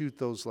don't shoot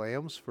those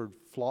lambs for,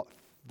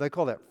 they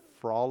call that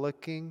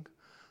frolicking.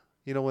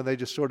 You know, when they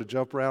just sort of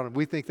jump around, and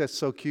we think that's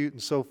so cute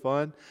and so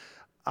fun.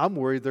 I'm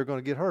worried they're going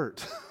to get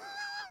hurt.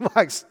 I'm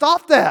like,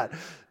 stop that.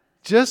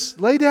 Just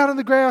lay down in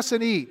the grass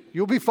and eat.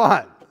 You'll be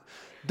fine.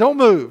 Don't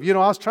move. You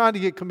know, I was trying to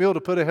get Camille to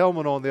put a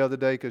helmet on the other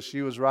day because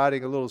she was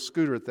riding a little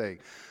scooter thing.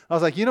 I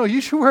was like, you know, you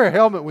should wear a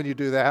helmet when you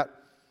do that.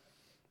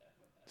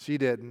 She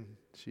didn't.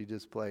 She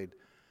just played.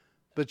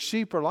 But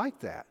sheep are like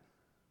that.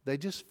 They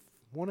just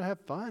want to have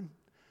fun.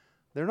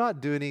 They're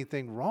not doing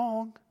anything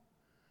wrong,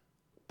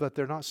 but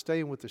they're not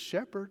staying with the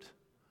shepherd.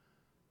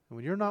 And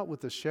when you're not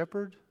with the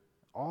shepherd,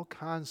 all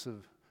kinds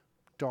of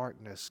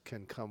darkness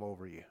can come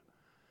over you.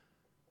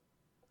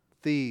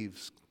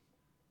 Thieves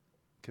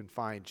can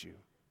find you.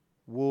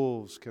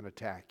 Wolves can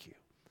attack you.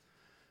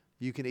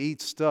 You can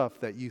eat stuff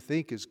that you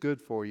think is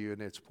good for you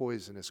and it's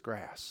poisonous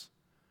grass.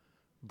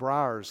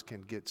 Briars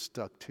can get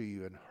stuck to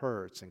you and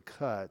hurts and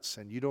cuts,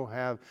 and you don't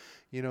have,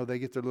 you know, they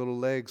get their little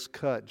legs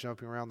cut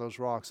jumping around those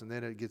rocks, and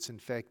then it gets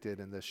infected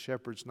and the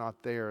shepherd's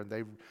not there, and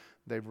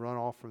they've run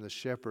off from the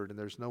shepherd and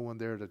there's no one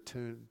there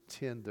to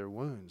tend their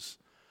wounds.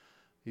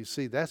 You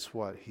see, that's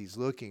what he's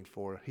looking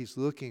for. He's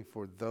looking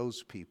for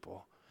those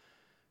people.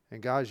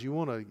 And guys, you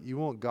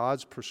want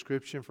God's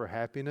prescription for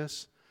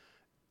happiness?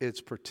 It's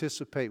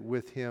participate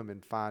with him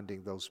in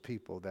finding those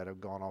people that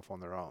have gone off on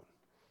their own.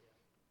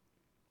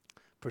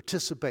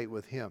 Participate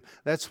with him.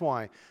 That's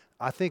why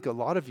I think a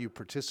lot of you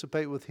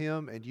participate with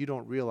him and you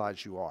don't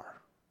realize you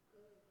are.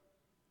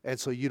 And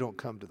so you don't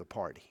come to the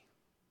party.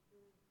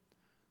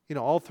 You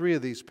know, all three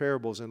of these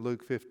parables in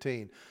Luke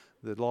 15,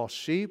 the lost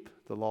sheep,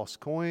 the lost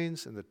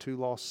coins, and the two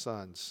lost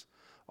sons,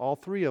 all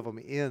three of them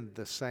end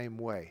the same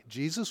way.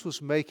 Jesus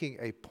was making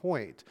a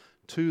point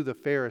to the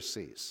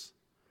Pharisees.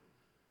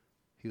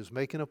 He was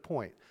making a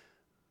point.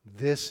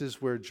 This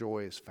is where joy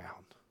is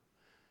found.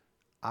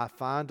 I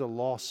find a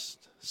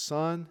lost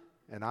son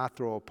and I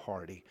throw a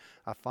party.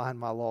 I find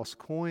my lost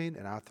coin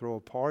and I throw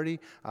a party.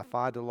 I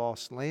find a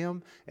lost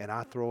lamb and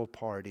I throw a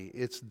party.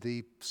 It's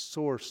the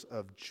source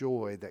of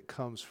joy that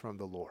comes from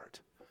the Lord.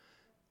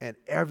 And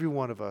every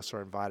one of us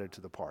are invited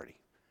to the party.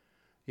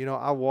 You know,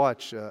 I'm going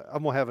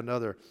to have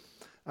another,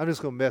 I'm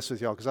just going to mess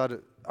with y'all because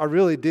I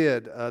really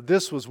did.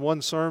 This was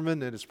one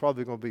sermon and it's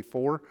probably going to be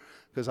 4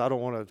 because I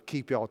don't want to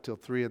keep y'all till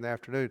 3 in the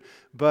afternoon.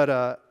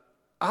 But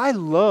I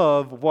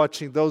love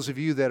watching those of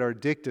you that are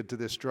addicted to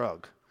this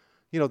drug.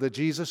 You know, the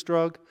Jesus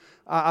drug.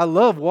 I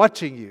love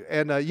watching you.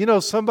 And you know,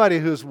 somebody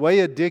who's way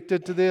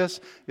addicted to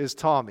this is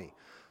Tommy.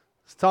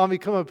 Tommy,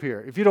 come up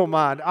here, if you don't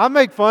mind. I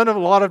make fun of a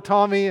lot of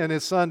Tommy and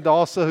his son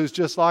Dalsa, who's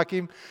just like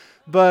him.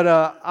 But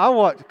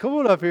come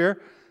on up here.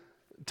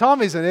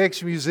 Tommy's an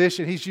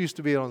ex-musician. He's used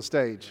to being on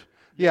stage.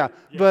 Yeah.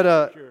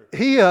 But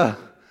sure.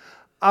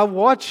 I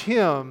watch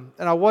him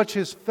and I watch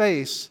his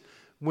face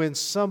when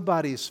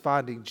somebody's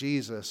finding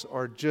Jesus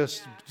or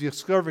just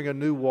discovering a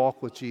new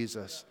walk with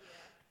Jesus.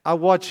 I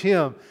watch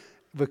him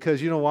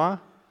because you know why?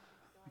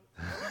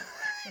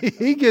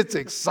 He gets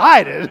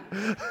excited.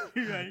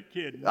 You ain't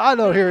kidding. I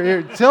know.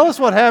 Here. Tell us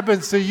what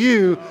happens to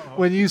you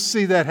when you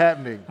see that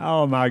happening.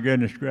 Oh, my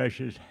goodness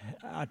gracious.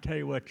 I tell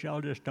you what, y'all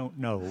just don't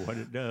know what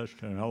it does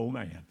to an old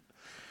man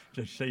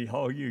to see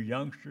all you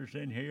youngsters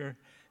in here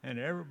and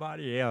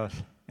everybody else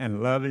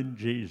and loving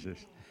Jesus.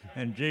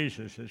 And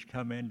Jesus has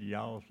come into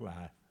y'all's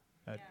life.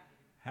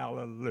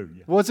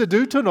 Hallelujah. What's it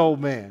do to an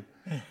old man?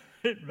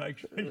 It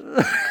makes me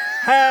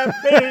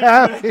happy.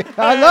 Happy.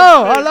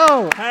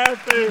 Hello.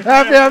 Happy.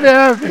 Come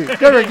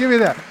here, give me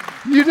that.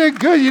 You did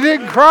good. You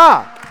didn't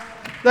cry.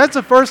 That's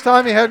the first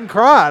time he hadn't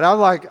cried. I'm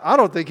like, I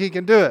don't think he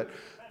can do it.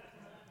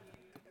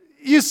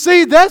 You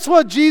see, that's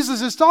what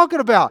Jesus is talking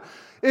about.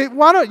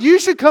 You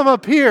should come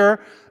up here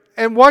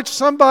and watch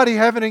somebody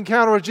have an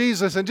encounter with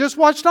Jesus and just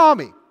watch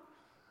Tommy.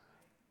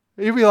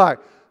 You'd be like,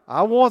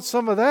 I want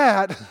some of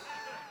that.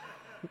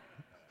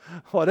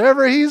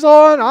 Whatever he's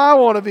on, I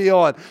want to be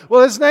on.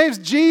 Well, his name's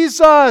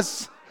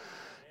Jesus.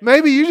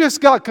 Maybe you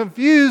just got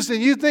confused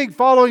and you think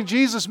following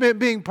Jesus meant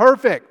being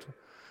perfect.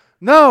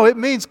 No, it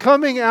means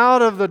coming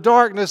out of the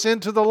darkness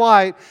into the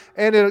light,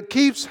 and it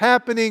keeps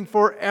happening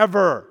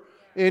forever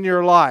in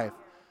your life.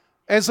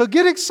 And so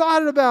get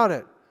excited about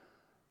it.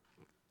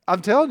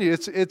 I'm telling you,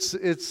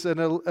 it's an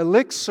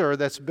elixir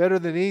that's better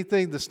than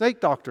anything the snake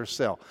doctors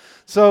sell.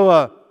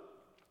 So,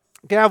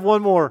 can I have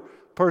one more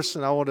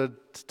person I wanted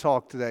to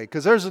talk today?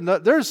 Because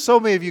there's so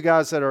many of you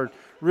guys that are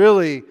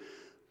really,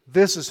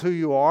 this is who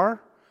you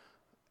are.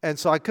 And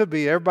so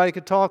everybody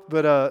could talk,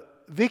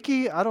 but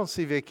Vicky, I don't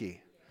see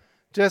Vicky.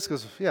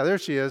 Jessica's, yeah, there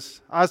she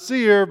is. I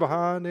see her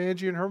behind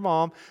Angie and her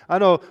mom. I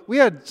know we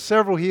had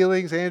several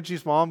healings.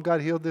 Angie's mom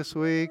got healed this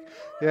week.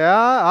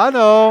 Yeah, I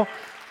know.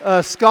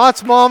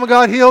 Scott's mom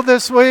got healed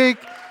this week.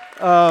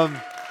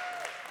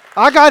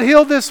 I got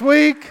healed this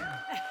week.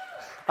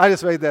 I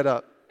just made that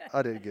up.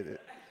 I didn't get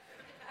it.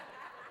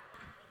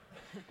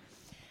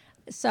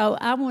 So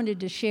I wanted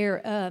to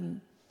share,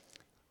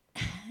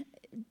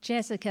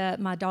 Jessica,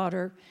 my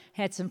daughter,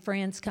 had some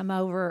friends come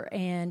over,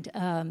 and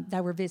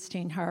they were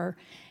visiting her,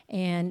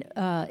 and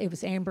it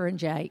was Amber and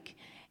Jake.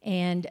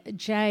 And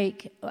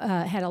Jake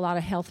had a lot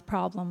of health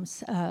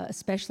problems,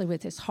 especially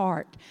with his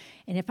heart.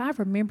 And if I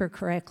remember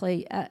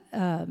correctly,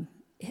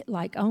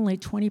 like only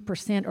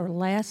 20% or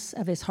less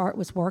of his heart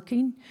was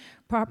working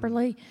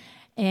properly.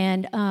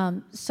 And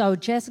so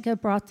Jessica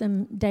brought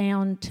them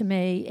down to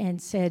me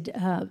and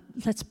said,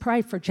 let's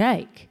pray for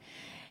Jake.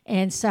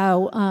 And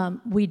so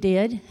we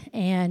did.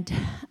 And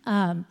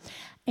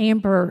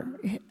Amber,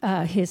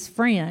 his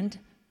friend,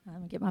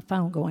 let me get my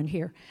phone going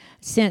here,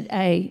 sent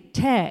a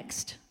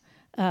text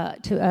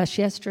to us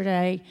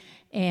yesterday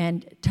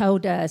and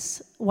told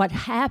us what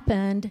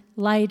happened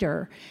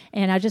later.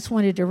 And I just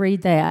wanted to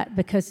read that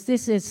because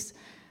this is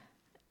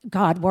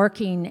God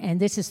working, and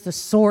this is the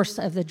source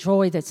of the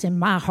joy that's in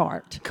my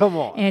heart. Come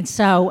on. And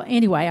so,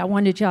 anyway, I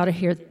wanted y'all to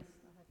hear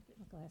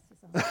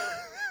this.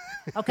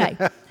 Okay.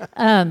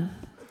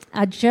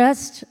 I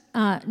just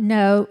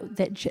know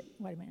that...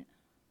 wait a minute.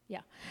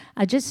 Yeah.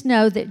 I just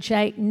know that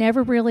Jake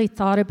never really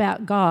thought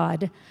about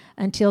God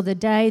until the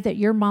day that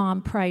your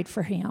mom prayed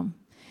for him.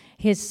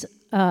 His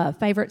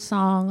favorite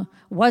song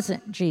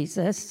wasn't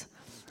Jesus.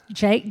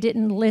 Jake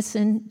didn't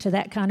listen to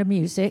that kind of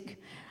music.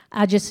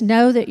 I just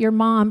know that your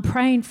mom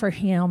praying for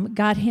him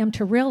got him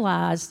to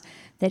realize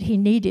that he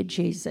needed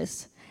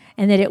Jesus,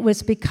 and that it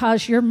was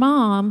because your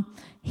mom,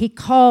 he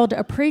called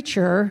a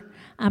preacher,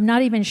 I'm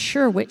not even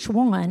sure which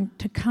one,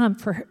 to come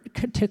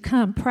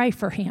pray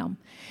for him.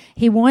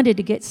 He wanted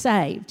to get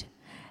saved.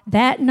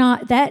 That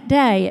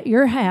day at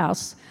your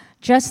house,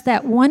 just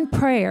that one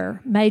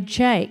prayer made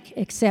Jake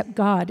accept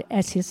God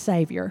as his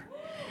Savior.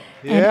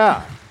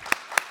 Yeah.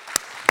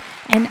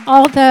 And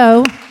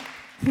although,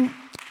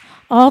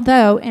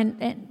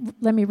 and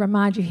let me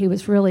remind you, he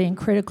was really in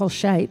critical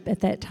shape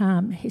at that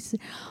time.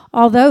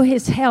 Although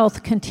his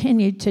health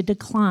continued to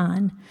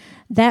decline,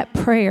 that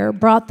prayer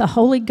brought the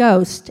Holy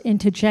Ghost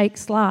into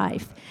Jake's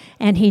life,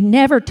 and he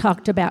never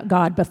talked about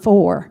God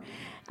before.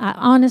 I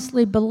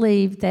honestly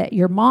believe that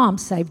your mom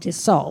saved his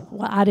soul.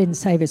 Well, I didn't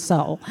save his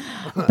soul,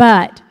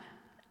 but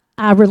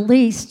I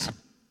released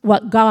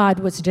what God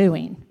was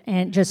doing,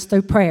 and just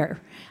through prayer.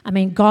 I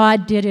mean,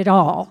 God did it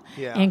all,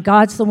 and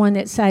God's the one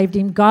that saved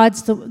him.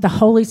 God's the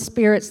Holy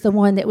Spirit's the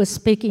one that was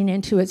speaking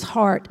into his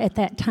heart at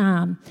that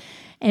time.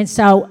 And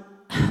so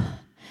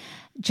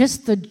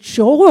just the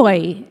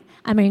joy,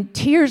 I mean,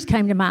 tears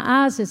came to my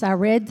eyes as I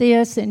read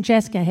this, and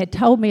Jessica had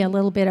told me a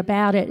little bit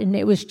about it, and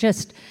it was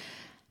just,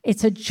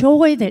 it's a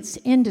joy that's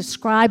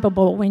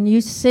indescribable when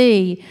you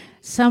see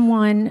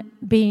someone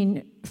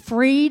being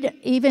freed,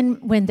 even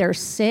when they're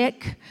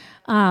sick,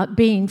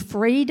 being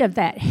freed of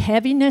that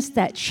heaviness,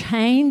 that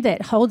chain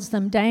that holds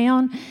them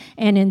down.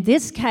 And in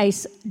this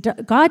case,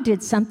 God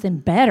did something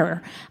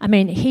better. I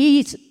mean,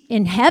 he's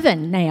in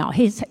heaven now.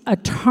 He's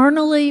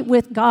eternally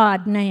with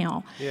God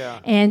now. Yeah.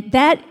 And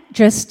that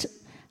just,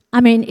 I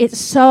mean, it's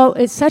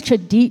such a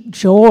deep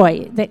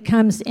joy that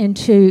comes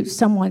into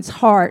someone's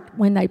heart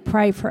when they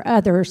pray for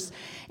others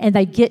and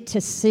they get to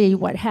see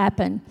what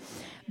happened.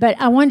 But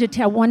I wanted to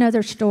tell one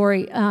other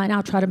story, and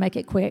I'll try to make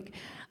it quick.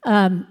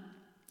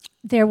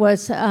 There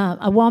was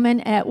a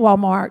woman at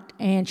Walmart,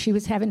 and she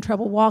was having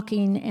trouble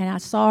walking, and I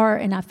saw her,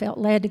 and I felt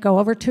led to go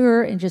over to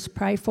her and just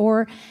pray for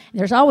her.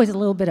 There's always a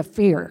little bit of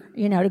fear,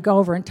 to go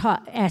over and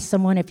ask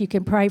someone if you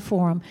can pray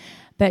for them.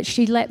 But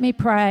she let me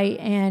pray,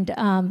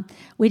 and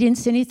we didn't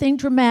see anything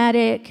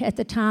dramatic at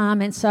the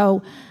time, and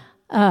so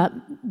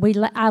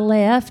I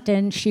left,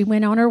 and she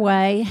went on her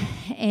way.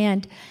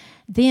 And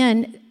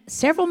then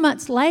several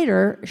months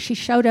later, she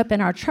showed up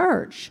in our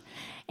church.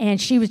 And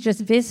she was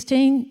just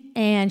visiting,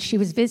 and she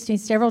was visiting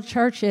several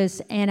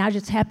churches, and I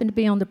just happened to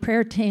be on the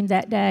prayer team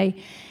that day,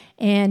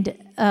 and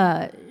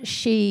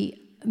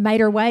she made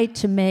her way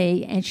to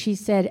me, and she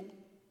said,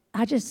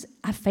 I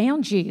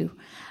found you.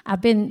 I've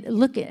been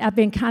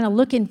kind of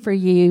looking for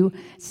you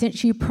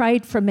since you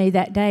prayed for me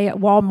that day at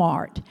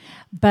Walmart,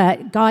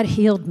 but God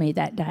healed me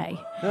that day.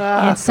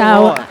 And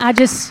so I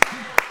just,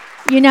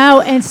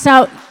 and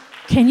so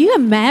can you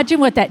imagine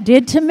what that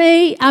did to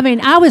me? I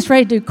mean, I was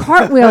ready to do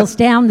cartwheels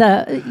down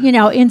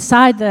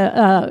inside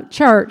the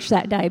church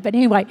that day. But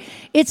anyway,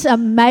 it's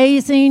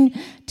amazing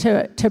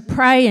to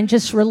pray and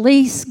just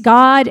release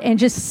God and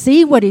just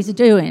see what he's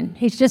doing.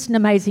 He's just an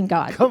amazing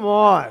God. Come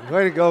on.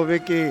 Way to go,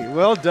 Vicki.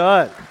 Well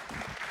done.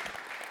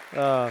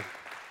 So,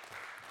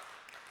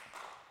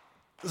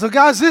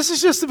 guys, this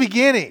is just the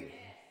beginning.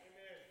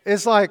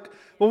 It's like,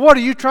 well, what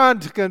are you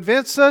trying to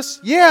convince us?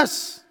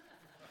 Yes.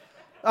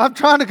 I'm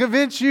trying to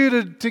convince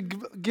you to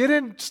get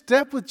in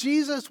step with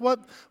Jesus.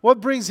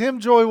 What brings him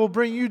joy will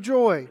bring you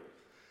joy.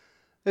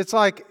 It's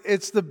like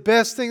it's the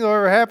best thing that will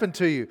ever happen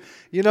to you.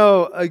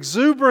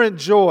 Exuberant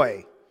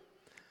joy.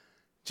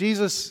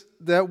 Jesus,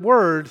 that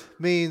word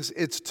means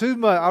it's too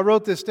much. I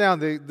wrote this down,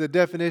 the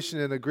definition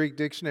in the Greek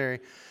dictionary.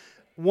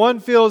 one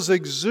feels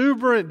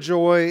exuberant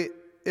joy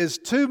is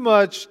too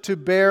much to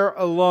bear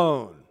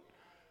alone.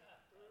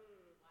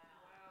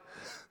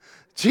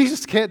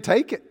 Jesus can't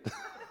take it.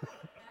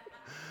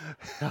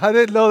 I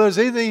didn't know there's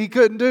anything He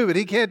couldn't do, but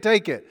He can't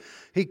take it.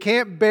 He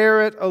can't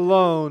bear it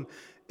alone.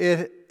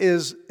 It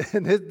is,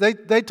 and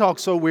they talk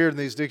so weird in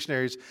these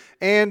dictionaries,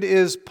 and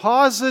is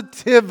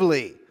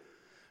positively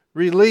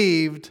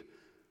relieved.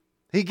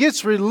 He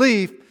gets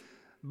relief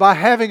by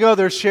having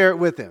others share it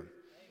with Him.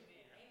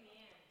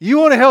 You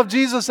want to help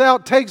Jesus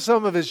out? Take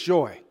some of His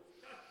joy.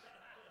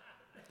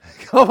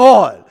 Come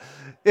on.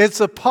 It's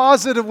a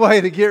positive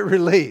way to get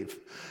relief.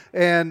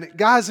 And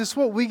guys, it's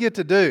what we get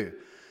to do.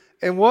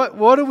 And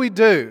what do we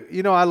do?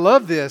 You know, I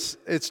love this.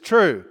 It's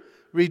true.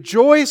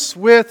 Rejoice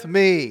with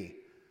me.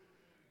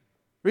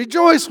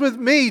 Rejoice with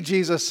me,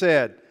 Jesus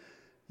said.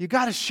 You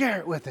got to share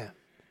it with Him.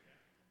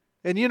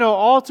 And you know,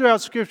 all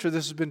throughout Scripture,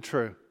 this has been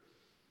true.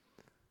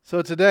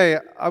 So today,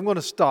 I'm going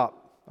to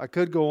stop. I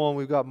could go on.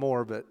 We've got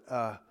more, but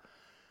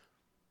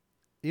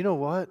you know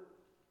what?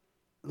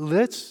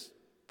 Let's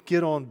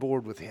get on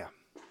board with Him.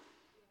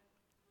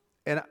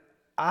 And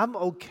I'm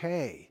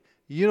okay.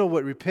 You know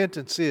what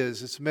repentance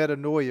is? It's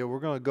metanoia. We're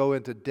going to go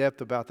into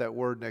depth about that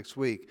word next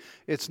week.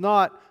 It's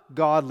not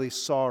godly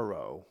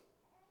sorrow.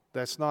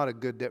 That's not a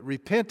good...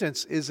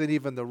 Repentance isn't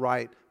even the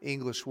right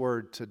English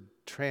word to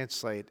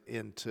translate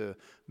into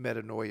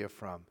metanoia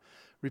from.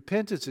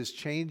 Repentance is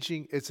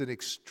changing. It's an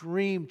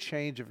extreme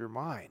change of your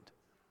mind.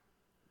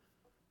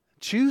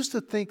 Choose to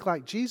think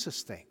like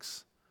Jesus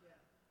thinks.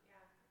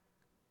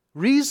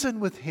 Reason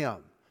with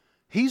Him.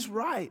 He's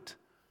right.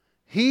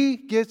 He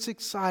gets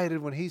excited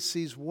when He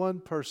sees one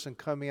person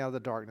coming out of the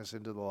darkness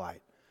into the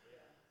light.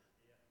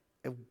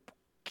 And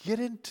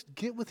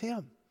get with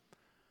Him.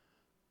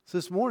 So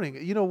this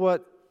morning, you know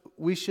what?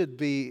 We should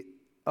be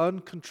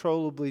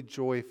uncontrollably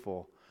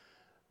joyful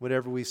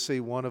whenever we see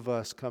one of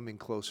us coming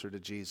closer to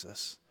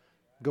Jesus.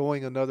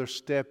 Going another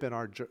step in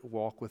our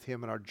walk with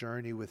Him and our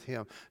journey with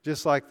Him.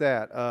 Just like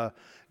that.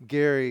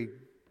 Gary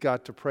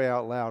got to pray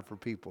out loud for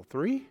people.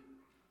 3?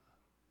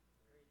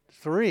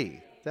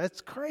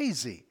 That's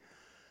crazy.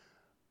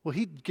 Well,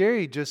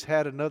 Gary just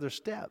had another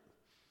step.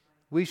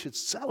 We should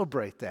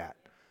celebrate that.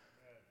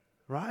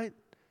 Right?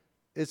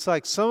 It's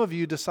like some of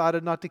you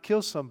decided not to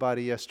kill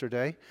somebody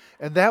yesterday,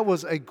 and that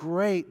was a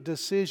great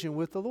decision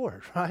with the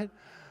Lord, right?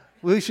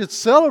 We should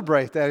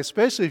celebrate that,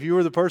 especially if you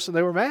were the person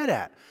they were mad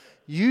at.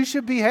 You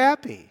should be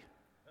happy.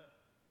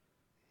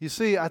 You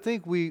see, I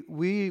think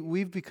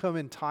we've become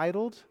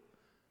entitled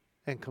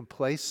and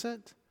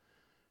complacent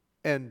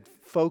and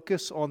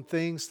focus on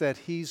things that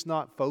He's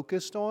not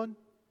focused on.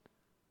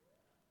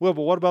 Well,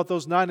 but what about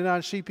those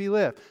 99 sheep He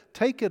left?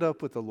 Take it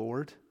up with the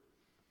Lord.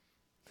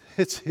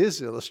 It's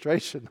His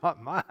illustration,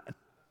 not mine.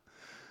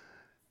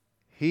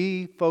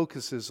 He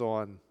focuses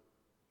on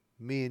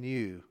me and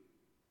you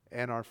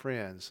and our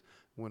friends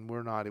when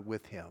we're not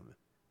with Him.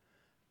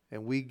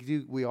 And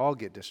we all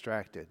get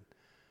distracted.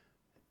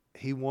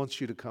 He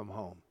wants you to come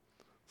home.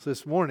 So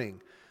this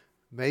morning,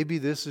 maybe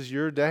this is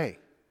your day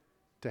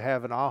to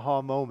have an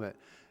aha moment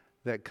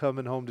that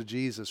coming home to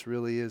Jesus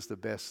really is the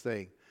best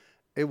thing.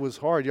 It was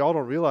hard. Y'all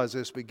don't realize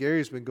this, but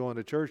Gary's been going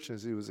to church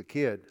since he was a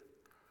kid.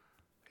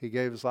 He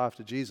gave his life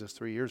to Jesus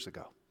 3 years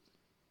ago.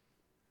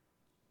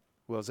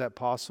 Well, is that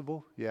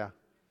possible? Yeah.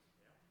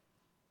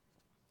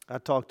 I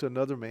talked to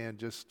another man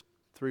just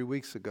 3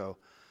 weeks ago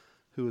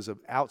who was an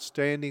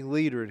outstanding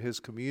leader in his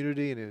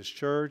community and in his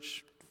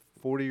church,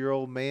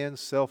 40-year-old man,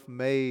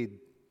 self-made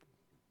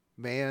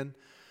man.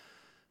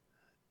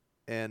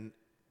 And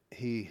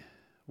he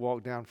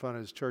walked down in front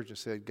of his church and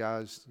said,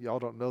 guys, y'all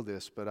don't know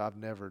this, but I've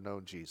never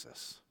known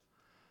Jesus.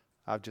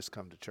 I've just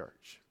come to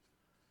church.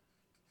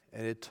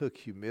 And it took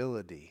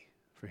humility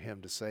for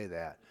him to say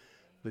that.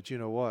 But you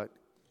know what?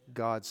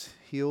 God's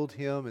healed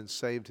him and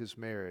saved his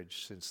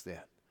marriage since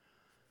then.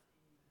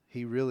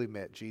 He really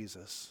met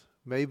Jesus.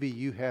 Maybe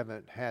you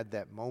haven't had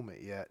that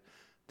moment yet.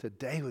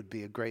 Today would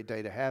be a great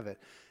day to have it.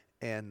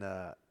 And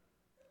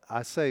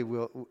I say,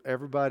 well,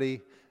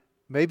 everybody,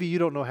 maybe you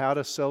don't know how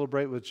to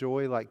celebrate with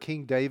joy like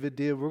King David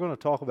did. We're going to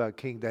talk about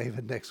King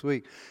David next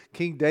week.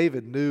 King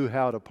David knew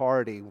how to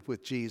party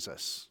with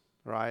Jesus,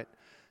 right?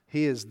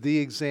 He is the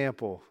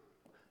example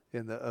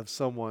of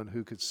someone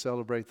who could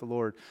celebrate the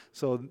Lord.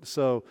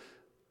 So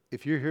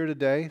if you're here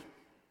today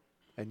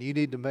and you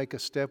need to make a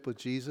step with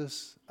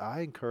Jesus, I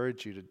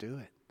encourage you to do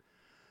it.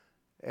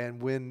 And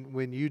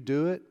when you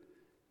do it,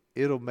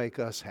 it'll make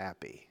us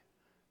happy.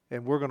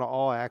 And we're going to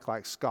all act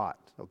like Scott,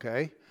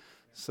 okay?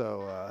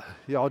 So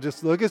y'all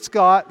just look at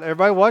Scott.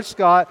 Everybody watch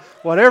Scott.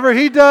 Whatever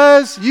he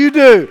does, you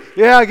do.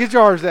 Yeah, get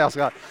your arms down,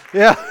 Scott.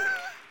 Yeah.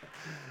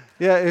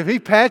 Yeah, if he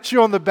pats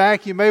you on the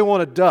back, you may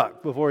want to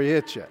duck before he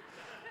hits you.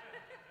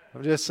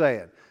 I'm just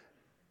saying.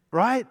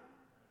 Right?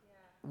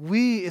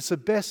 It's the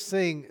best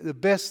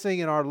thing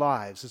in our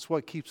lives. It's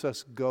what keeps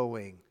us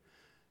going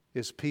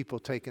is people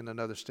taking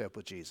another step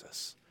with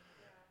Jesus.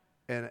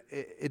 And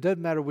it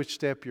doesn't matter which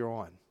step you're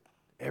on.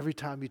 Every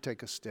time you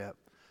take a step.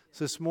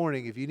 So this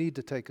morning, if you need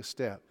to take a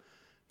step,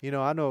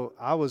 I know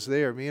I was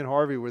there. Me and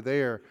Harvey were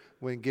there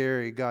when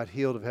Gary got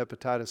healed of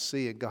hepatitis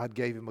C and God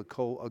gave him a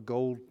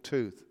gold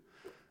tooth.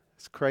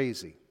 It's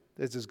crazy.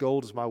 It's as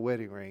gold as my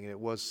wedding ring, and it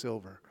was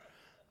silver.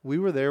 We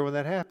were there when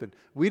that happened.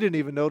 We didn't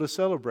even know to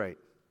celebrate.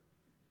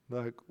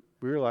 We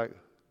were like,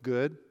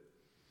 good.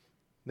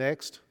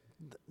 Next.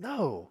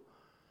 No.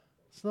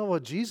 It's not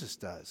what Jesus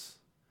does.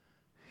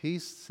 He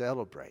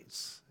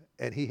celebrates,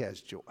 and He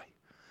has joy.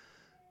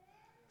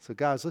 So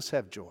guys, let's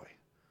have joy.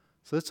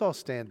 So let's all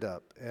stand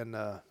up, and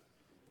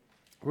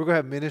we're going to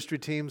have ministry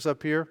teams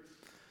up here.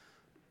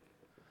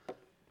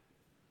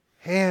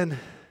 And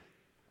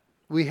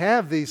we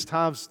have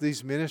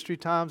these ministry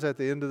times at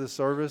the end of the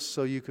service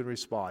so you can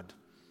respond.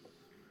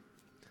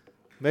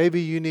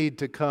 Maybe you need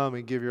to come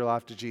and give your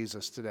life to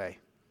Jesus today.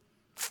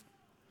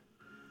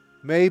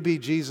 Maybe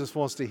Jesus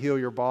wants to heal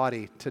your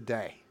body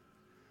today.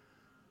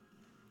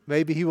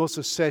 Maybe He wants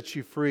to set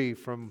you free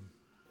from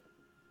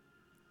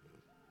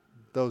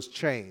those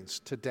chains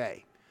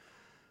today.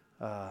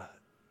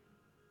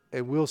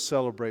 And we'll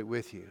celebrate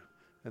with you.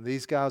 And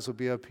these guys will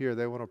be up here.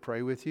 They want to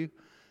pray with you.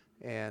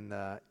 And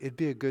it'd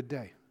be a good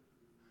day.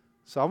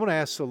 So I'm going to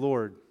ask the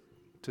Lord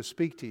to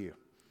speak to you.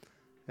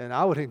 And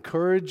I would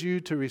encourage you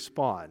to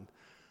respond.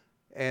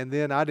 And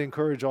then I'd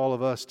encourage all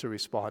of us to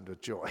respond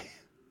with joy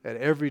at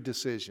every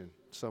decision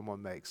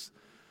someone makes.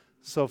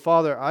 So,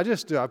 Father,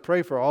 I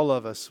pray for all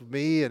of us,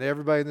 me and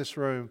everybody in this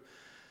room,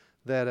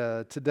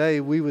 that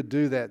today we would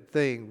do that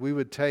thing. We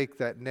would take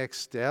that next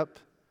step.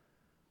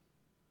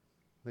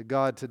 That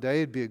God, today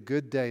would be a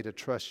good day to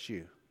trust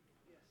You.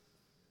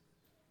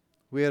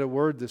 We had a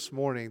word this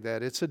morning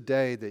that it's a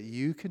day that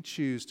you can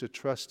choose to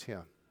trust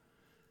Him.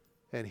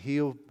 And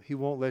He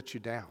won't let you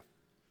down.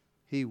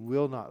 He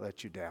will not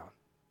let you down.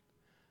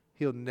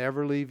 He'll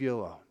never leave you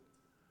alone.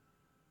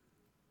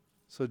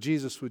 So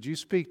Jesus, would You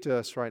speak to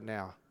us right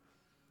now?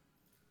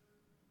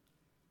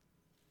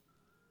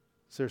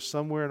 Is there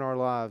somewhere in our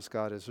lives,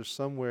 God, is there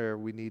somewhere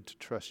we need to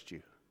trust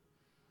You?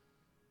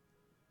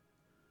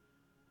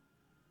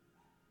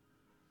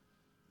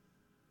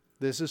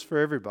 This is for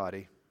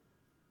everybody.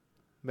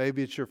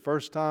 Maybe it's your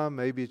first time,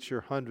 maybe it's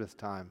your 100th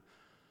time.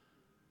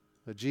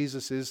 But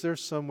Jesus, is there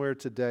somewhere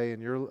today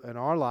in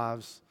our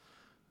lives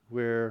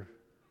where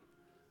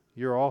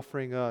You're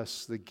offering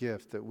us the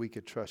gift that we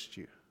could trust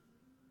You?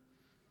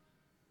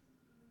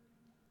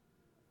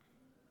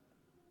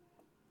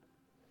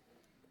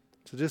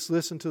 So just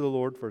listen to the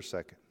Lord for a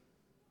second.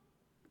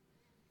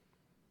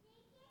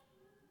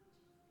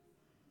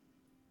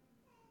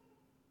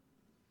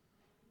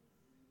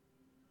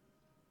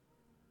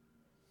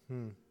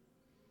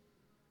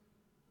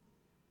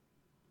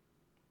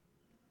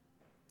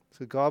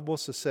 So God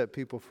wants to set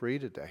people free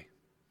today.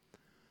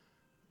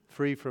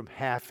 Free from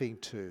having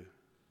to.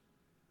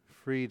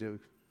 Free to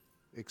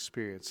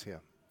experience Him.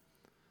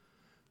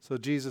 So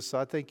Jesus,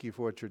 I thank You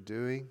for what You're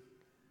doing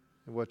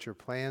and what Your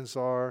plans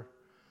are,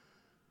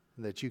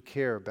 and that You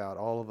care about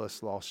all of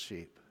us lost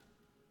sheep.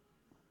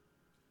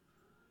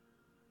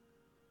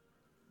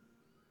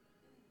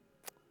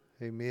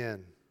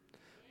 Amen.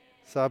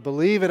 So I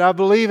believe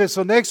it.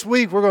 So next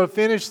week we're going to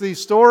finish these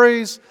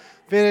stories,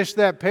 finish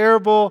that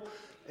parable.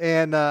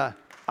 And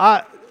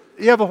but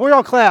where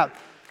y'all clap?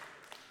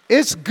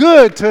 It's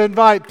good to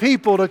invite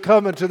people to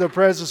come into the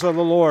presence of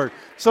the Lord.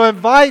 So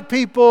invite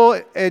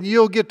people and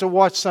you'll get to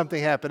watch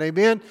something happen.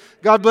 Amen.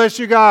 God bless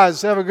you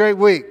guys. Have a great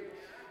week.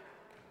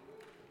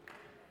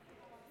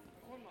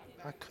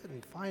 I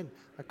couldn't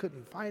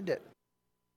find it.